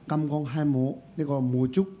金剛亥母呢個母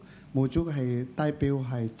竹係代表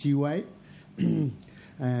係智慧。金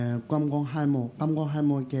剛亥母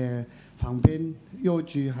嘅旁邊標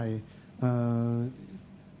注係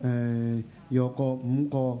有個5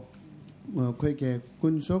個佢嘅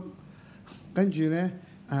觀賞，跟住咧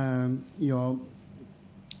有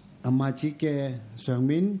埋字嘅上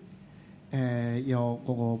面有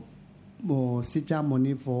個釋迦牟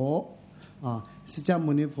尼佛釋迦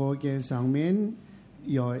牟尼佛嘅上面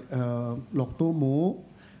有六度母，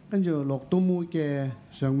跟住六度母嘅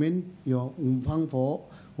上面有五方佛。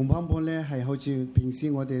五方佛咧係好似平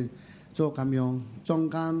時我哋做咁樣，中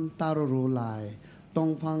間大羅如來，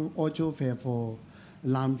東方阿闍佛佛，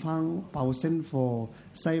南方報身佛，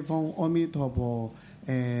西方阿彌陀佛，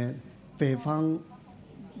北方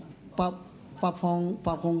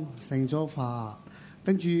成咗法。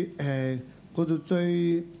跟住嗰度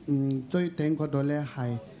最頂嗰度咧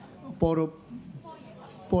係般若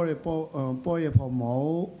波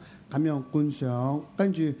母咁樣觀賞，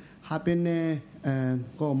跟住下邊咧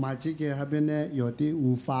個埋字嘅下邊咧有啲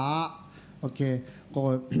護法 ，OK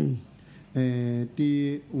個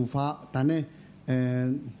啲護法，但咧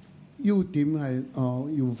優點係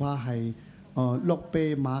護法係六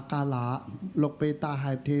臂馬加勒，六臂大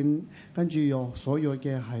海天，跟住有所有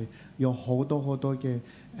嘅係有好多嘅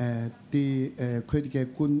啲佢哋嘅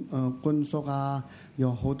觀宿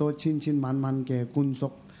有好多千萬嘅觀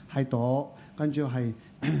宿喺度，跟住係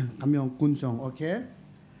咁樣觀賞 ，OK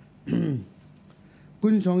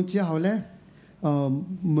觀賞之後咧，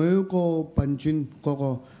每一個品尊嗰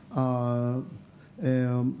個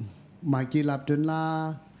埋基立頓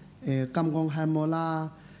啦，金剛亥母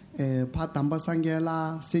啦。帕淡巴生嘅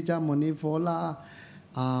啦，釋迦牟尼佛啦，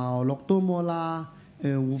六度母啦，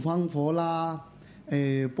護方佛啦，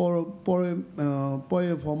般若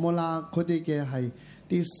佛母啦，佢哋嘅係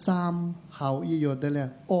啲三後依樣嘅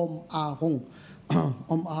咧，唵阿吽，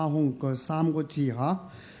唵阿吽個三個字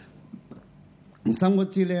三個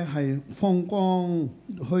字咧係放光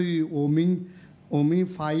去我們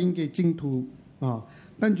法音嘅淨土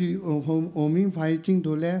跟住我們法音淨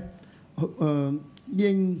土咧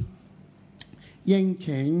應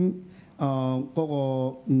請嗰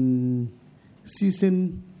個師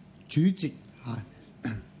兄主席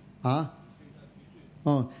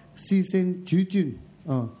師兄主尊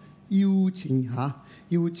邀請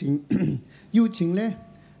咧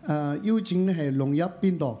係龍入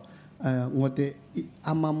邊度？我哋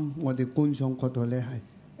啱我哋觀賞嗰度咧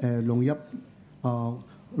係龍入嗰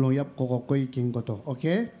個歸境嗰度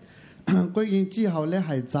 ，OK？ 歸境之後咧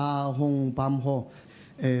係炸紅板河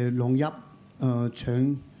龍入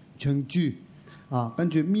長珠跟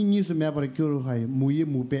住咪呢數咩我哋叫做係無依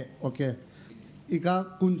無別 ，OK？ 而家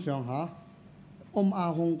觀賞下唵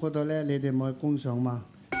阿吽嗰度咧，你哋冇觀賞嘛？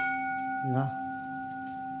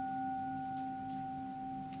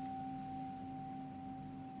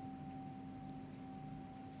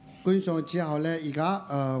觀賞之後咧，而家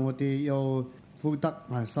我哋要負責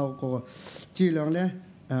收個質量咧，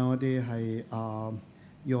我哋係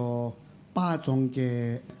有8種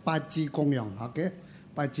嘅8支供養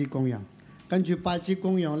，OK？8支供養，跟住拜節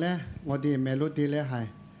供養咧，我哋 melody 咧係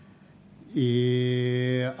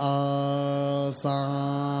1、2、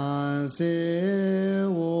3、4、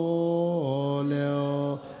5、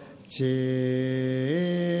6、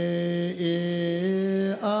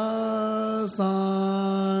7，1、2、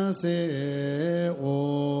3、4、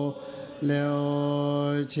5、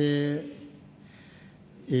6、7。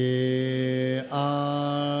1、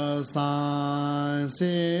2、3、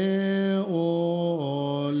4、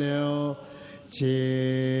5、6、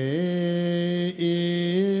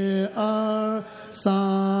7，1、2、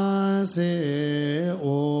3、4、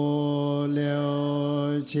5、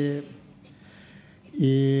6、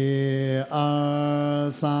7，1、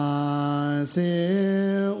2、3、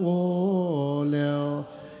4、5、6、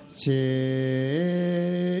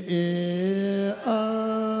7，1、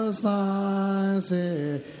2、3、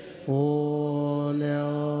4、5、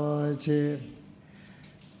6、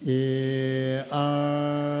7，1、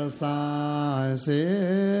2、3、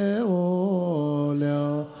4、5、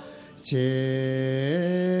6、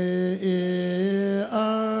7，1、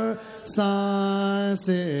2、3、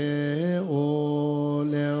4、5、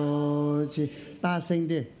6、7，大聲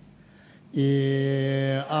啲。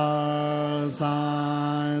1、2、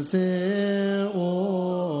3、4、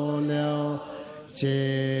5、6、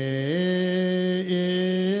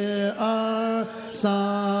7，1、2、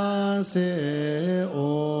3、4、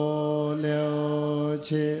5、6、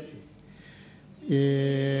7，1、2、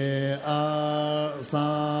3、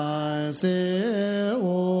4、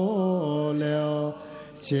5、6、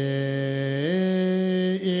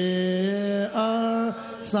7，1、2、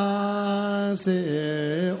3、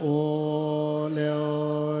4、5、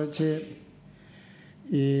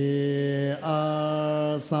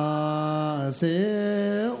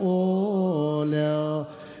6、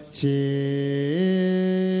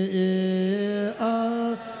7，1、2、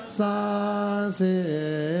3、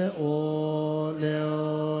4、5、6、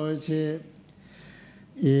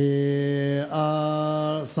7，1、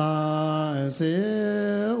2、3、4、5、6、7，1、2、3、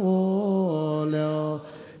4、5、6、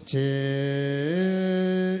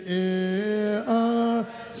7，1、2、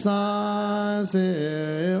3、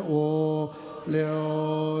4、5、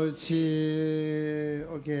6、7。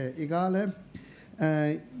OK， 而家咧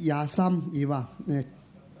23而話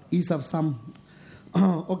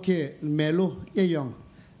23OK， melody 一樣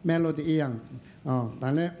melody 一樣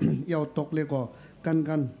但係咧要讀呢個跟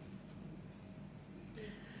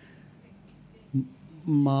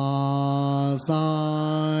馬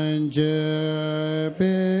山這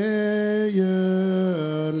邊有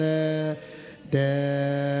來的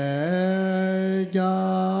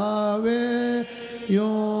家為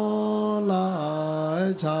用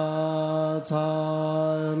來查查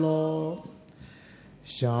咯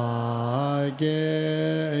下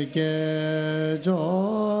給着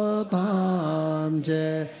他們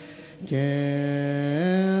見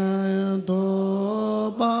多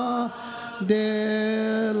把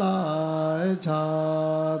的來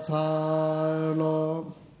查查咯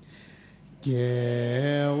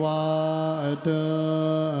給我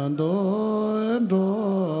等等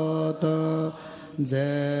着等在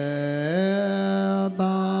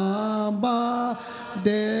當把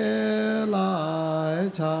的來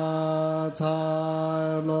查查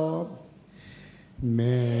咯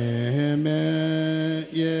妹妹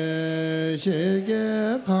也是給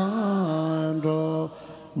看着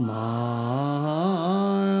滿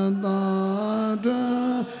大着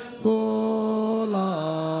過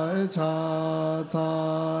來查查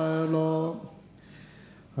咯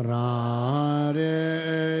讓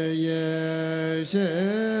人也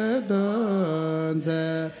是等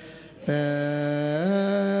在北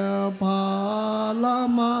帕拉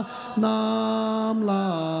瑪南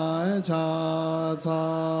來查查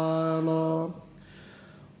咯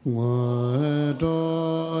我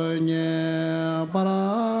這年巴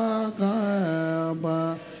拉蓋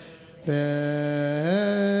巴北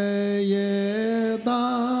也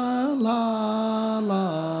當拉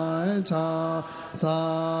來查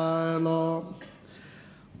查咯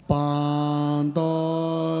邦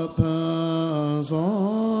多噴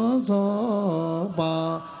松坐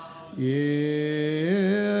巴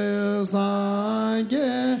也三個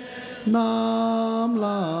南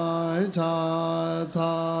來查查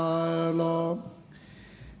咯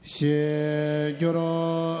謝腳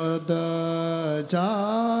的家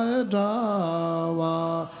家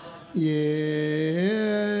哇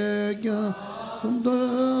也個的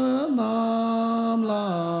南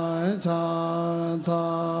來查查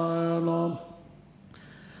咯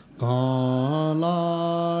剛來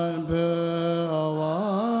陪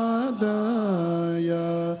我的呀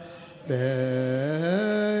北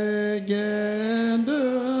見的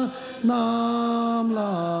南來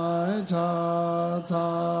查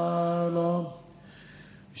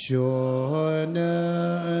学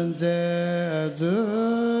能在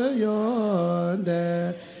自由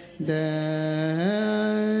的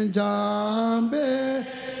人长辈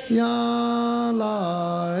养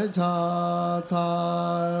来查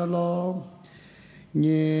查咯，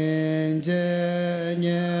年节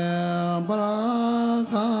年不让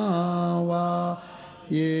看哇，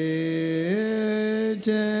一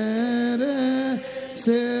切人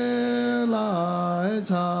谁来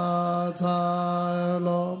查查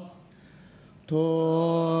咯，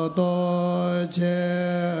多多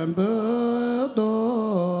钱不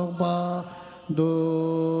多吧，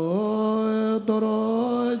多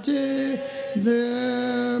多钱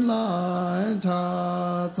人来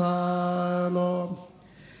查查咯，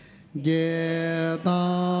也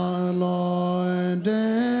当论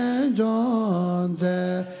真正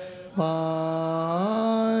在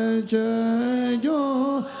把这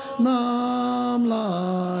用南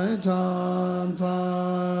来查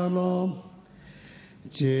查咯。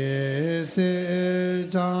这些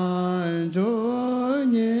战主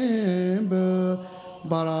年不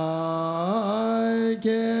把来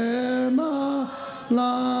给嘛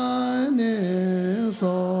来年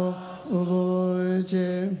所不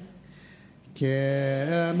见，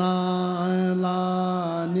给那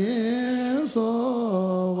来年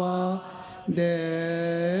所话的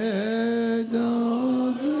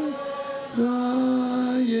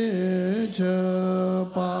也这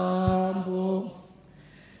半部。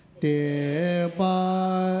第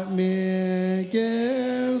八面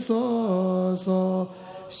给所说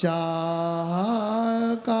下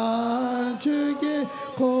干去给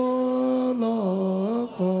可乐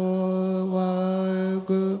可外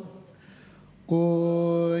个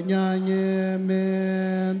姑娘也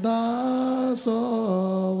没打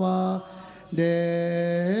说话的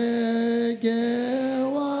给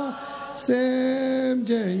我sem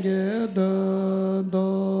见给的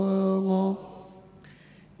我。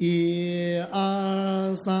1、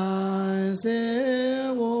2、3、4、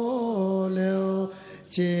5、6、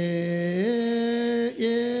7，1、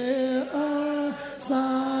2、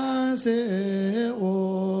3、4、5、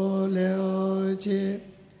6、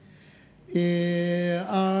7，1、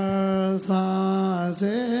2、3、4、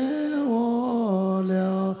5、6、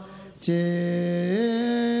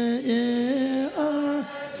7，1、2、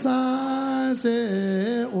3、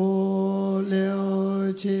4、5、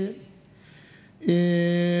6、7。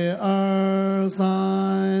1、2、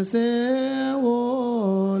3、4、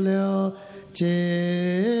5、6、7，1、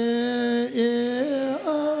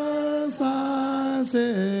2、3、4、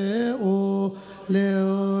5、6、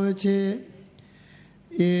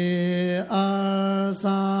7，1、2、3、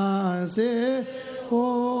4、5、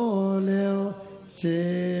6、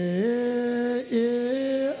7，1、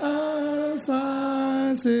2、3、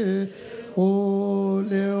4、5、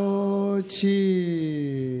6、7。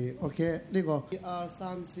OK， 呢個1、2、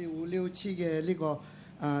3、4、5、6、7嘅呢個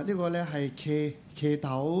呢個咧係祈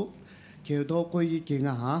禱歸依經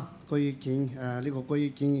啊嚇，歸依經呢個歸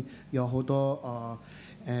依經有好多好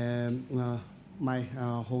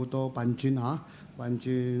多品轉嚇，品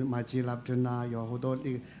轉麥子立轉啊，有好多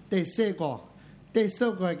呢第四個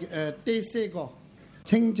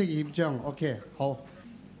清淨業障 OK 好，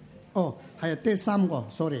哦係第三個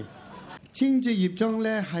sorry， 清淨業障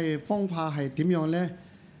咧係方法係點樣咧？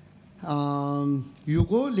如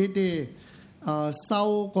果你哋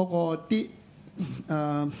收嗰個啲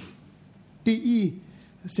衣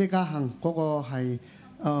世界行嗰個係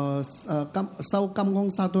收金剛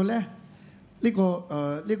薩埵咧，呢個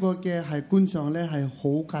嘅係觀上咧係好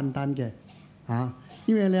簡單嘅嚇，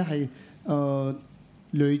因為咧係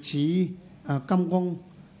類似金剛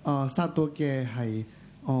薩埵嘅係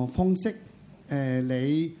方式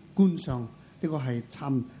你觀上呢個係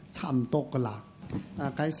差唔多噶啦。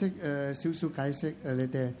解釋少少解釋你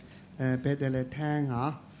哋俾你哋聽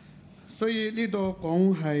嚇。所以呢度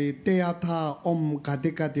講係地亞他唵嘎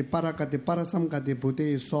啲嘎啲巴拉嘎啲巴拉森嘎啲菩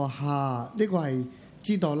提所下，呢個係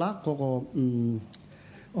知道啦。嗰個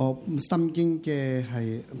心經嘅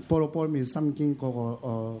係般若波羅蜜心經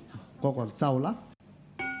嗰個咒啦。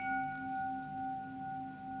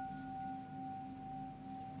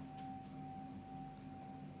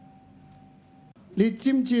你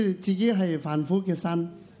知唔知自己係凡夫嘅身？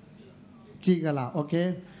知㗎啦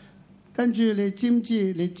 ，OK。跟住你知唔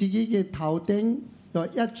知你自己嘅頭頂有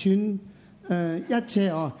一寸一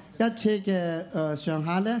尺嘅上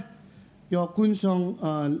下咧，有觀上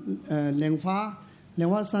蓮花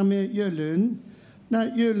上面月輪，那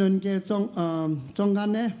月輪嘅中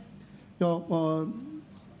間咧有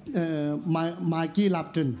麥基立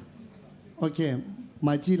尊 ，OK，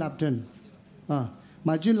 麥基立尊啊。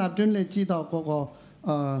麥基立尊你知道嗰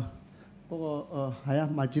個嗰個係啊，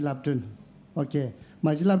麥子立樽 ，OK，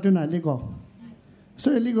 麥子立樽係呢個，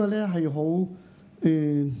所以呢個咧係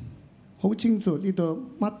好清楚，呢度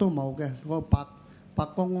乜都冇嘅，個白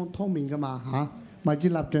光光透明嘅嘛嚇，麥子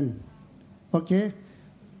立樽 ，OK，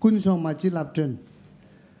 觀賞麥子立樽，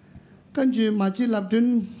跟住麥子立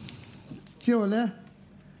樽之後咧，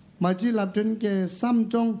麥子立樽嘅心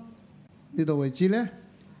中呢度位置咧，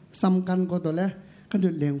心根嗰度咧，跟住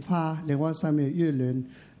蓮花上面月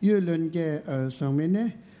亮嘅上面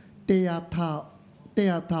咧，地亞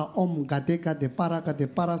塔嗡格地巴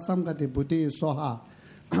拉三格地布地梭哈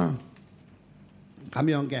咁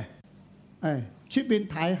樣嘅，出邊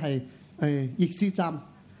睇係逆時針，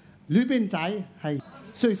裏邊仔係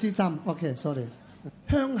順時針 ，OK，sorry，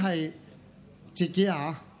 香係自己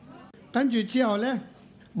啊，跟住之後咧，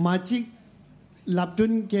麥子立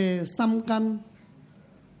樽嘅心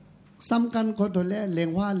根嗰度咧，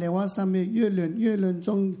蓮花上面月亮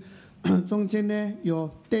中間咧有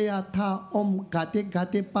地亞塔嗡格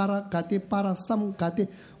地巴拉三格地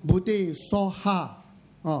布地梭哈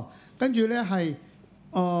跟住咧係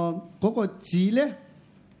嗰個字咧，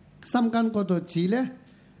心根嗰度字咧，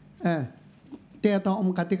地亞塔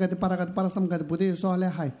嗡格地巴拉三格地布地梭哈咧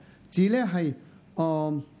係字咧係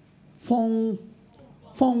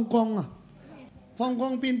方光啊，方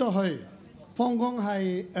光邊度去？方光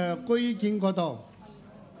係歸境嗰度，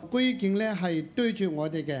歸境咧係對住我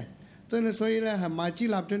哋嘅，所以咧係麥子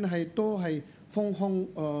立樽係都係方空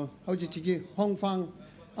好似自己空方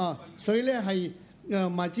所以咧係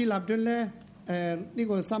麥子立樽咧呢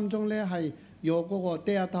個心中咧係有嗰個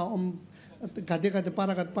地亞塔嗡格地巴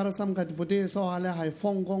拉三格地布地梭哈咧係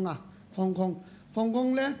方光啊，方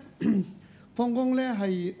光咧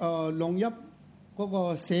係農業嗰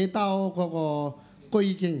個寫到嗰個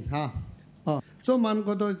歸境嚇。中文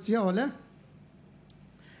嗰度之後咧，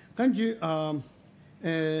跟住呢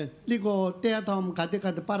個地亞塔嗡格地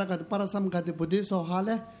巴拉三格地布地梭哈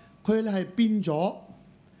咧，佢咧係變咗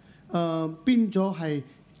係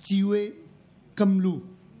智慧金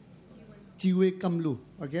路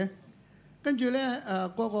 ，OK。跟住咧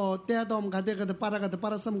嗰個地亞塔嗡格地巴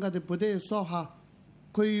拉三格地布地梭哈，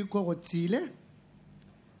佢嗰個字咧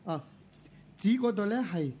字嗰度咧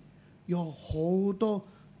係有好多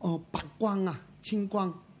白光啊！青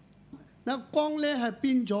光，嗱光咧係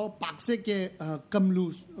變咗白色嘅金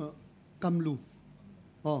路，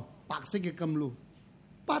白色嘅金路，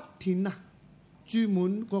不斷注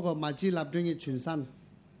滿嗰個麥子立樽嘅全身。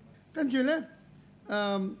跟住咧，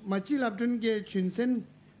麥子立樽嘅全身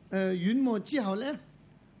軟磨之後咧，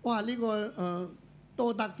哇！呢個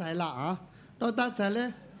多得滯啦啊！多得滯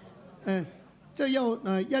咧，即係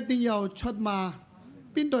要一定要出嘛，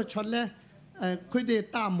邊度出咧？佢哋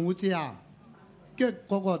大拇指啊！腳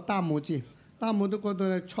嗰個大拇指嗰度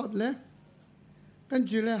咧出咧，跟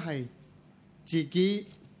住咧係自己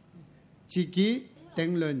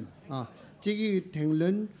定論自己定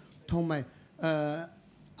論，同埋啱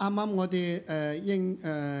啱我哋應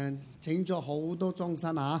請咗好多莊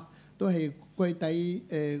生都係跪底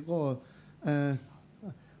嗰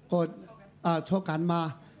個坐緊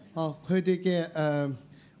嘛，佢哋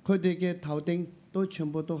嘅頭頂都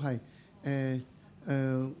全部都係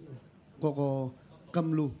嗰個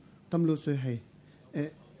金露水係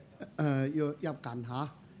要入緊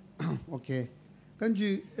嚇，OK， 跟住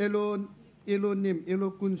一路念一路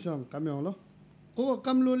觀賞咁樣咯。嗰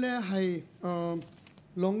個金露咧係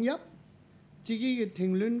農業自己嘅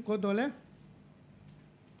停論嗰度咧，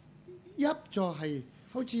入咗係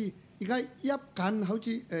好似而家入緊，好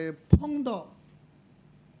似碰到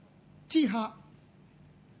即刻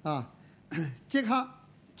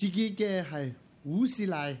自己嘅係烏斯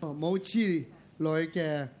嚟冇黐來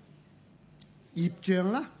嘅業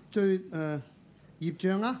障啦，業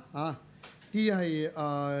障啦啲係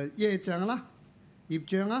業障啦，業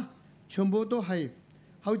障啦，全部都係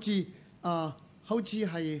好似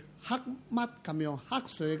係黑乜咁樣，黑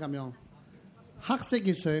水咁樣，黑色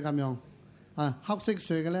嘅水咁樣黑色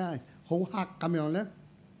水嘅咧係好黑咁樣咧，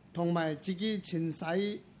同埋自己前世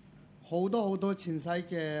好多前世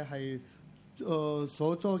嘅係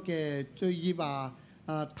所做嘅罪業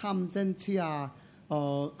貪嗔痴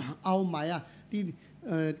歐米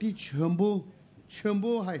啲全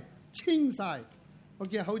部係清晒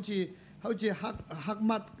 ，OK， 好似黑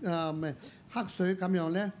乜黑水咁樣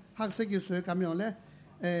咧，黑色嘅水咁樣咧，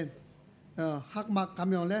黑乜咁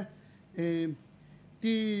樣咧，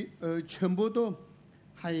啲全部都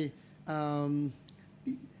係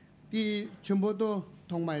啲全部都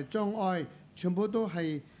同埋障礙，全部都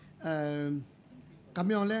係咁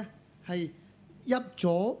樣咧，係入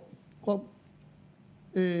咗個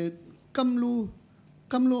金路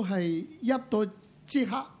係入到即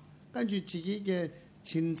刻跟住自己嘅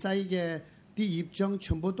前世嘅啲業障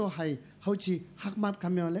全部都係好似黑乜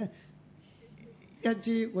咁樣咧，一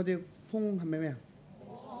支我哋風係咪咩啊？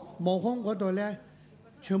毛孔嗰度咧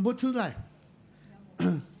全部出嚟，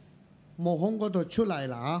毛孔嗰度出嚟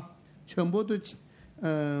啦啊！全部都洗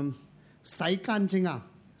乾淨啊，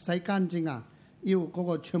洗乾淨啊，要嗰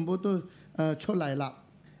個全部都出嚟啦，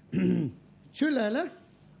出嚟咧。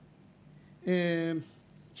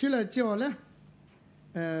出嚟之後咧，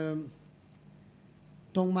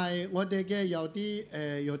同埋我哋嘅有啲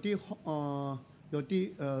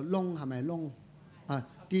窿係咪窿啊？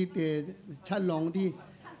啲七窿啲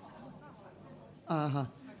啊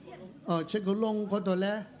嚇，出個窿嗰度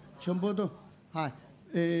咧，全部都係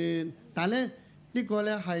但係咧呢個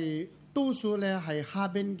咧係多數咧係下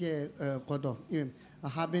邊嘅嗰度，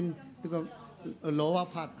下邊呢個lower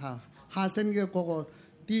part嚇，下身嘅嗰個。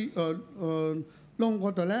啲窿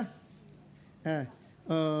嗰度咧，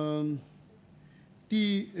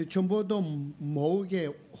啲全部都唔好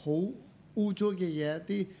嘅，好污糟嘅嘢，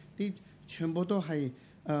啲全部都係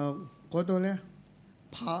嗰度咧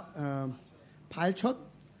排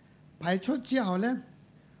出之後咧，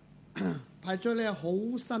排出咧好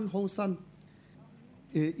深好深，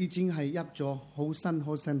已經係入咗好深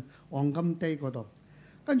好深黃金地嗰度，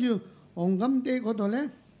跟住黃金地嗰度咧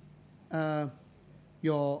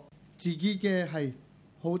由自己嘅係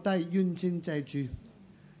好低冤親債主，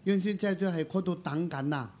冤親債主係嗰度等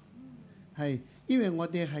緊啊，係因為我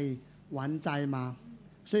哋係還債嘛，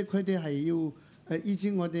所以佢哋係要以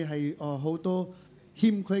前我哋係好多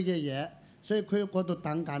欠佢嘅嘢，所以佢嗰度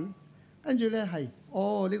等緊，跟住咧係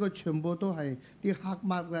呢個全部都係啲黑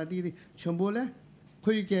幕啊，啲全部咧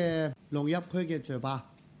佢嘅融入佢嘅嘴巴，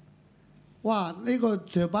哇！呢個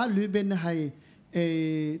嘴巴裏邊係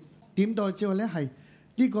點到之後咧係。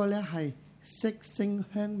呢個咧係色聲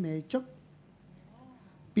香味觸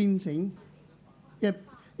變成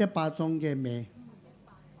100種嘅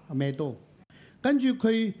味道，跟住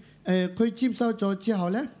佢接收咗之後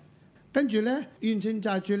咧，跟住咧完全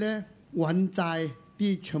債主咧還債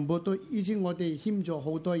啲全部都以前我哋欠咗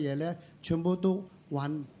好多嘢咧，全部都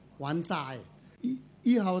還曬，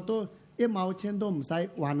以後都1毛錢都唔使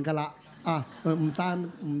還噶啦，唔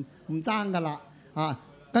爭噶啦啊！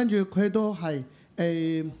跟住佢都係。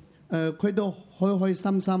佢都開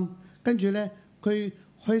心，跟住咧佢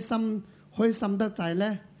開心得滯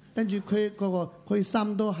咧，跟住佢嗰個開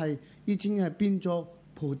心都係已經係變咗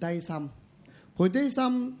菩提心，菩提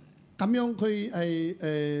心咁樣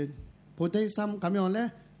佢菩提心咁樣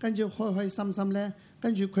咧，跟住開心咧，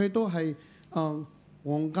跟住佢都係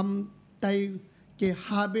黃金地嘅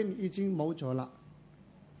下邊已經冇咗啦。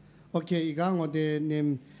OK， 而家我哋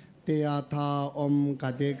念。Teyatha Om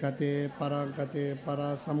Gade Gade Para Gade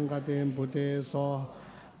Para Sam Gade Bude So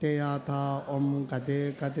Teyatha Om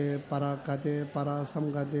Gade Gade Para Gade Para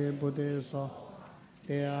Sam Gade Bude So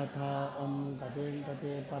Teyatha Om Gade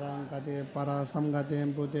Gade Para Gade Para Sam Gade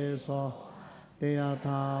Bude So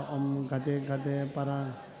Teyatha Om Gade Gade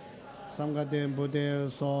Para Sam Gade Bude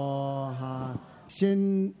So 先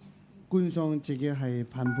觀賞自己係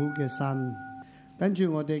貧苦嘅身，跟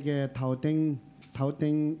住我哋嘅頭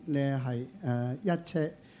頂咧係1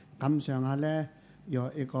尺咁上下咧，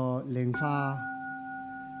有一個蓮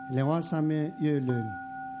花上面月亮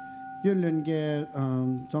嘅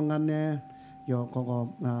中間咧有嗰個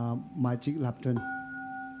麥積立盡，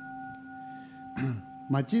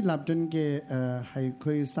麥積立盡嘅係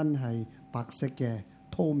佢身係白色嘅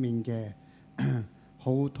透明嘅，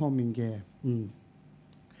好透明嘅，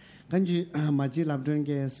跟住麥積立盡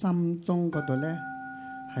嘅心中嗰度咧。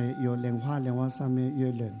係有蓮花上面月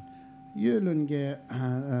亮嘅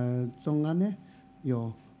中間咧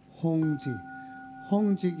有空字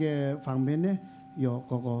嘅旁邊咧有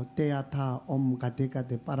嗰個 Teyatha Om Gade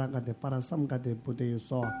Gade Para Gade Para Sam Gade Bude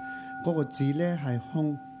So 嗰個字咧係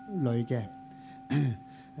空裏嘅，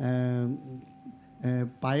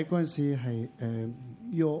擺嗰陣時係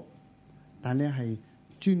喐，但咧係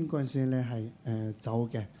轉嗰陣時咧係走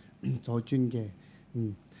嘅，走轉嘅，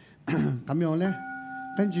咁樣咧。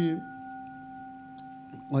跟住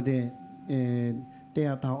我哋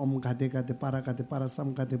Teyatha Om Gade Gade Para Gade Para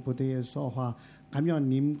Sam Gade Bude So話咁樣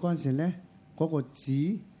念嗰陣時咧，嗰個字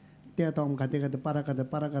Teyatha Om Gade Gade Para Gade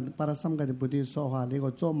Para Gade Para Sam Gade Bude So話呢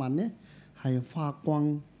個中文咧係發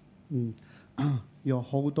光，有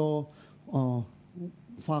好多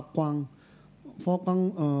發光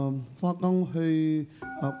去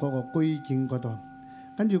嗰個歸境嗰度，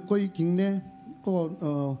跟住歸境咧嗰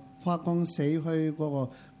個發光死去嗰個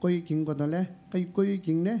歸境嗰度咧，歸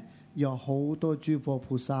境咧有好多諸佛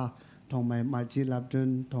菩薩同埋麥子立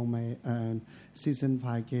樽同埋season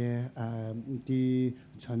 5嘅啲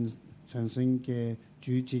長勝嘅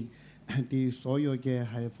主席，啲所有嘅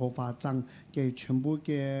係火化僧嘅全部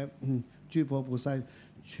嘅諸佛菩薩，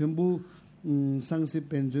全部生死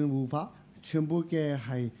辯證護法，全部嘅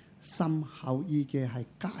係心口意嘅係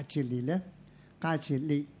加持力咧，加持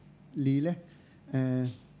力咧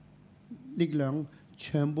力量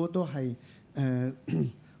全部都係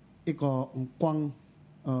一個光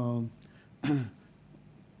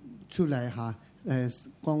出嚟嚇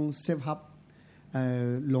光適合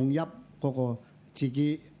融入嗰個自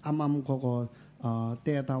己啱啱嗰個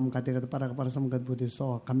爹當格啲嘅巴拉巴拉心嘅菩提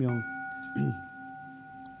所咁樣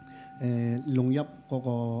融入嗰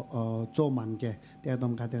個做文嘅爹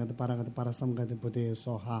當格啲嘅巴拉心嘅菩提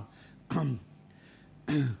所嚇，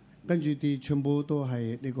跟住啲全部都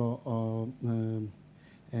係呢個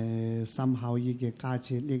心口意嘅加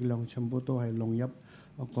持力量，全部都係融入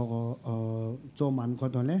嗰個做文嗰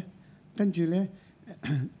度咧。跟住咧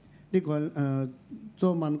呢個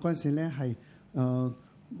做文嗰陣時咧係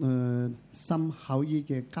心口意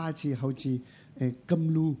嘅加持，好似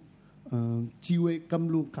金嚕智慧金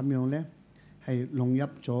嚕咁樣咧，係融入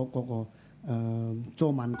咗嗰個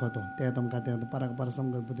做文嗰度，爹當格啲嘅巴拉心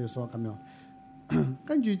嘅菩提所咁樣。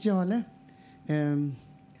跟住之後咧，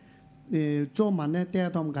做文咧，爹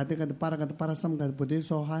當格啲嘅巴拉心嘅菩提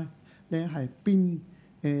所係咧係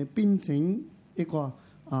變成一個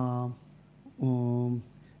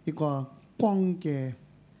一個光嘅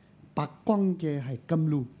白光嘅係金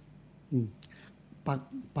嚕，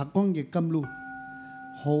白光嘅金嚕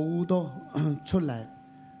好多出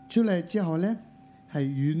嚟之後咧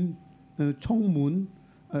係充滿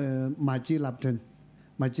麥子立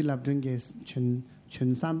樽嘅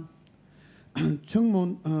全身，充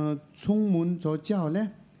滿咗之後咧，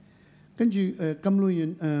跟住金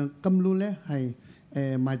嚕咧係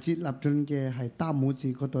麥子立樽嘅係大拇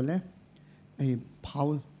指嗰度咧係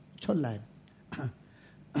跑出嚟，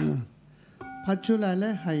跑出嚟咧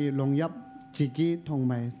係融入自己同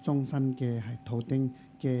埋眾生嘅係頭頂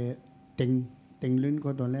嘅定輪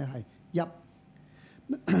嗰度咧係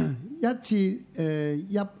一次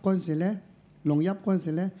入嗰陣時咧，融入嗰陣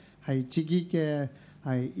時咧係自己嘅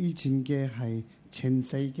係以前嘅係前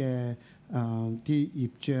世嘅啲業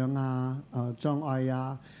障啊、障礙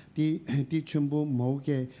啊。啲全部唔好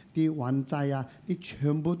嘅啲冤債啊，啲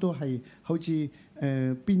全部都係好似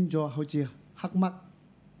變咗好似黑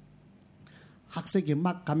色嘅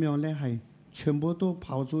墨咁樣咧，係全部都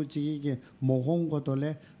跑出自己嘅毛孔嗰度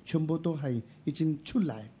咧，全部都係已經出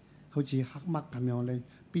嚟，好似黑墨咁樣咧，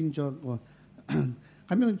變咗個咁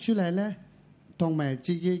樣出嚟咧，同埋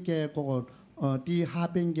自己嘅嗰個啲下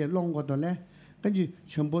邊嘅窿嗰度咧，跟住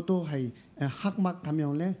全部都係黑墨咁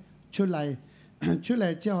樣咧出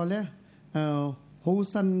嚟之後咧，好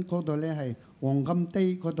新嗰度咧係黃金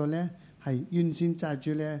地嗰度咧係完全揸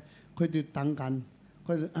住咧，佢哋等緊，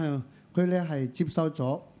佢咧係接收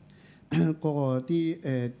咗嗰個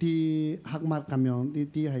啲黑墨咁樣，呢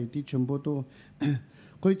啲係啲全部都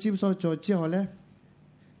佢接收咗之後咧，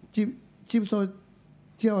接收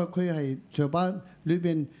之後佢係嘴巴裏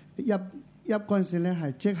邊入嗰陣時咧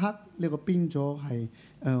係即刻呢個變咗係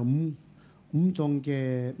五種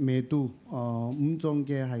嘅味道，五種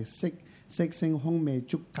嘅係色聲香味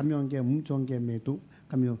觸咁樣嘅五種嘅味道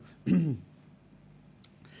咁樣，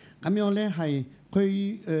咁樣咧係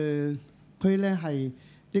佢咧係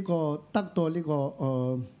呢個得到呢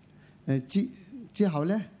個之後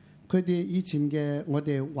咧，佢哋以前嘅我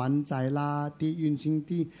哋還債啦，啲原先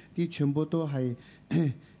啲全部都係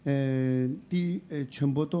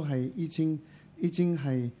全部都係已經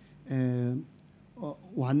係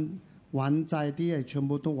還債啲係全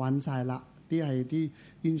部都還晒啦，啲係啲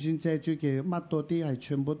完全借住嘅乜多啲係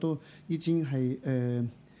全部都已經係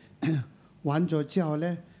還咗之後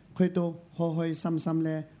咧，佢都開開心心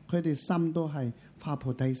咧，佢哋心都係發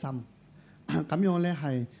菩提心，咁樣咧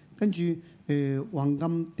係跟住黃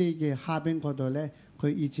金啲嘅下邊嗰度咧，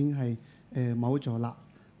佢已經係冇咗啦，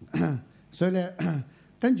所以咧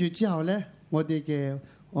跟住之後咧，我哋嘅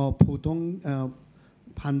普通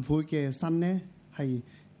貧苦嘅心咧係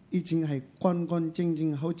已經係乾乾淨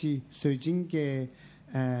淨，好似水晶嘅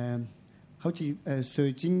好似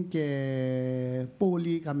水晶嘅玻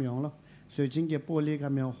璃咁樣咯，水晶嘅玻璃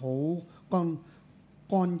咁樣好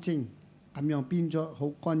乾淨，咁樣變咗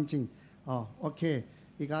好乾淨。OK，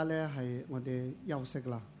 而家咧係我哋休息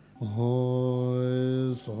啦。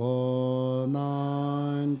開所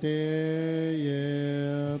難得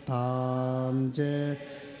耶探者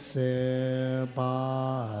舍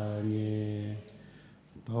巴尼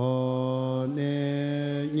陀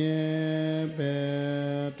涅涅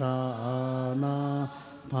貝扎那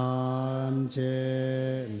帕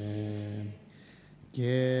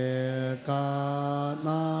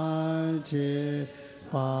切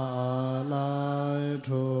巴拉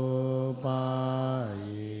出巴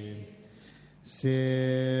依，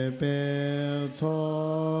西北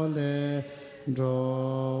错嘞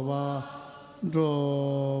卓瓦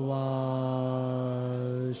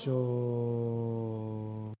修。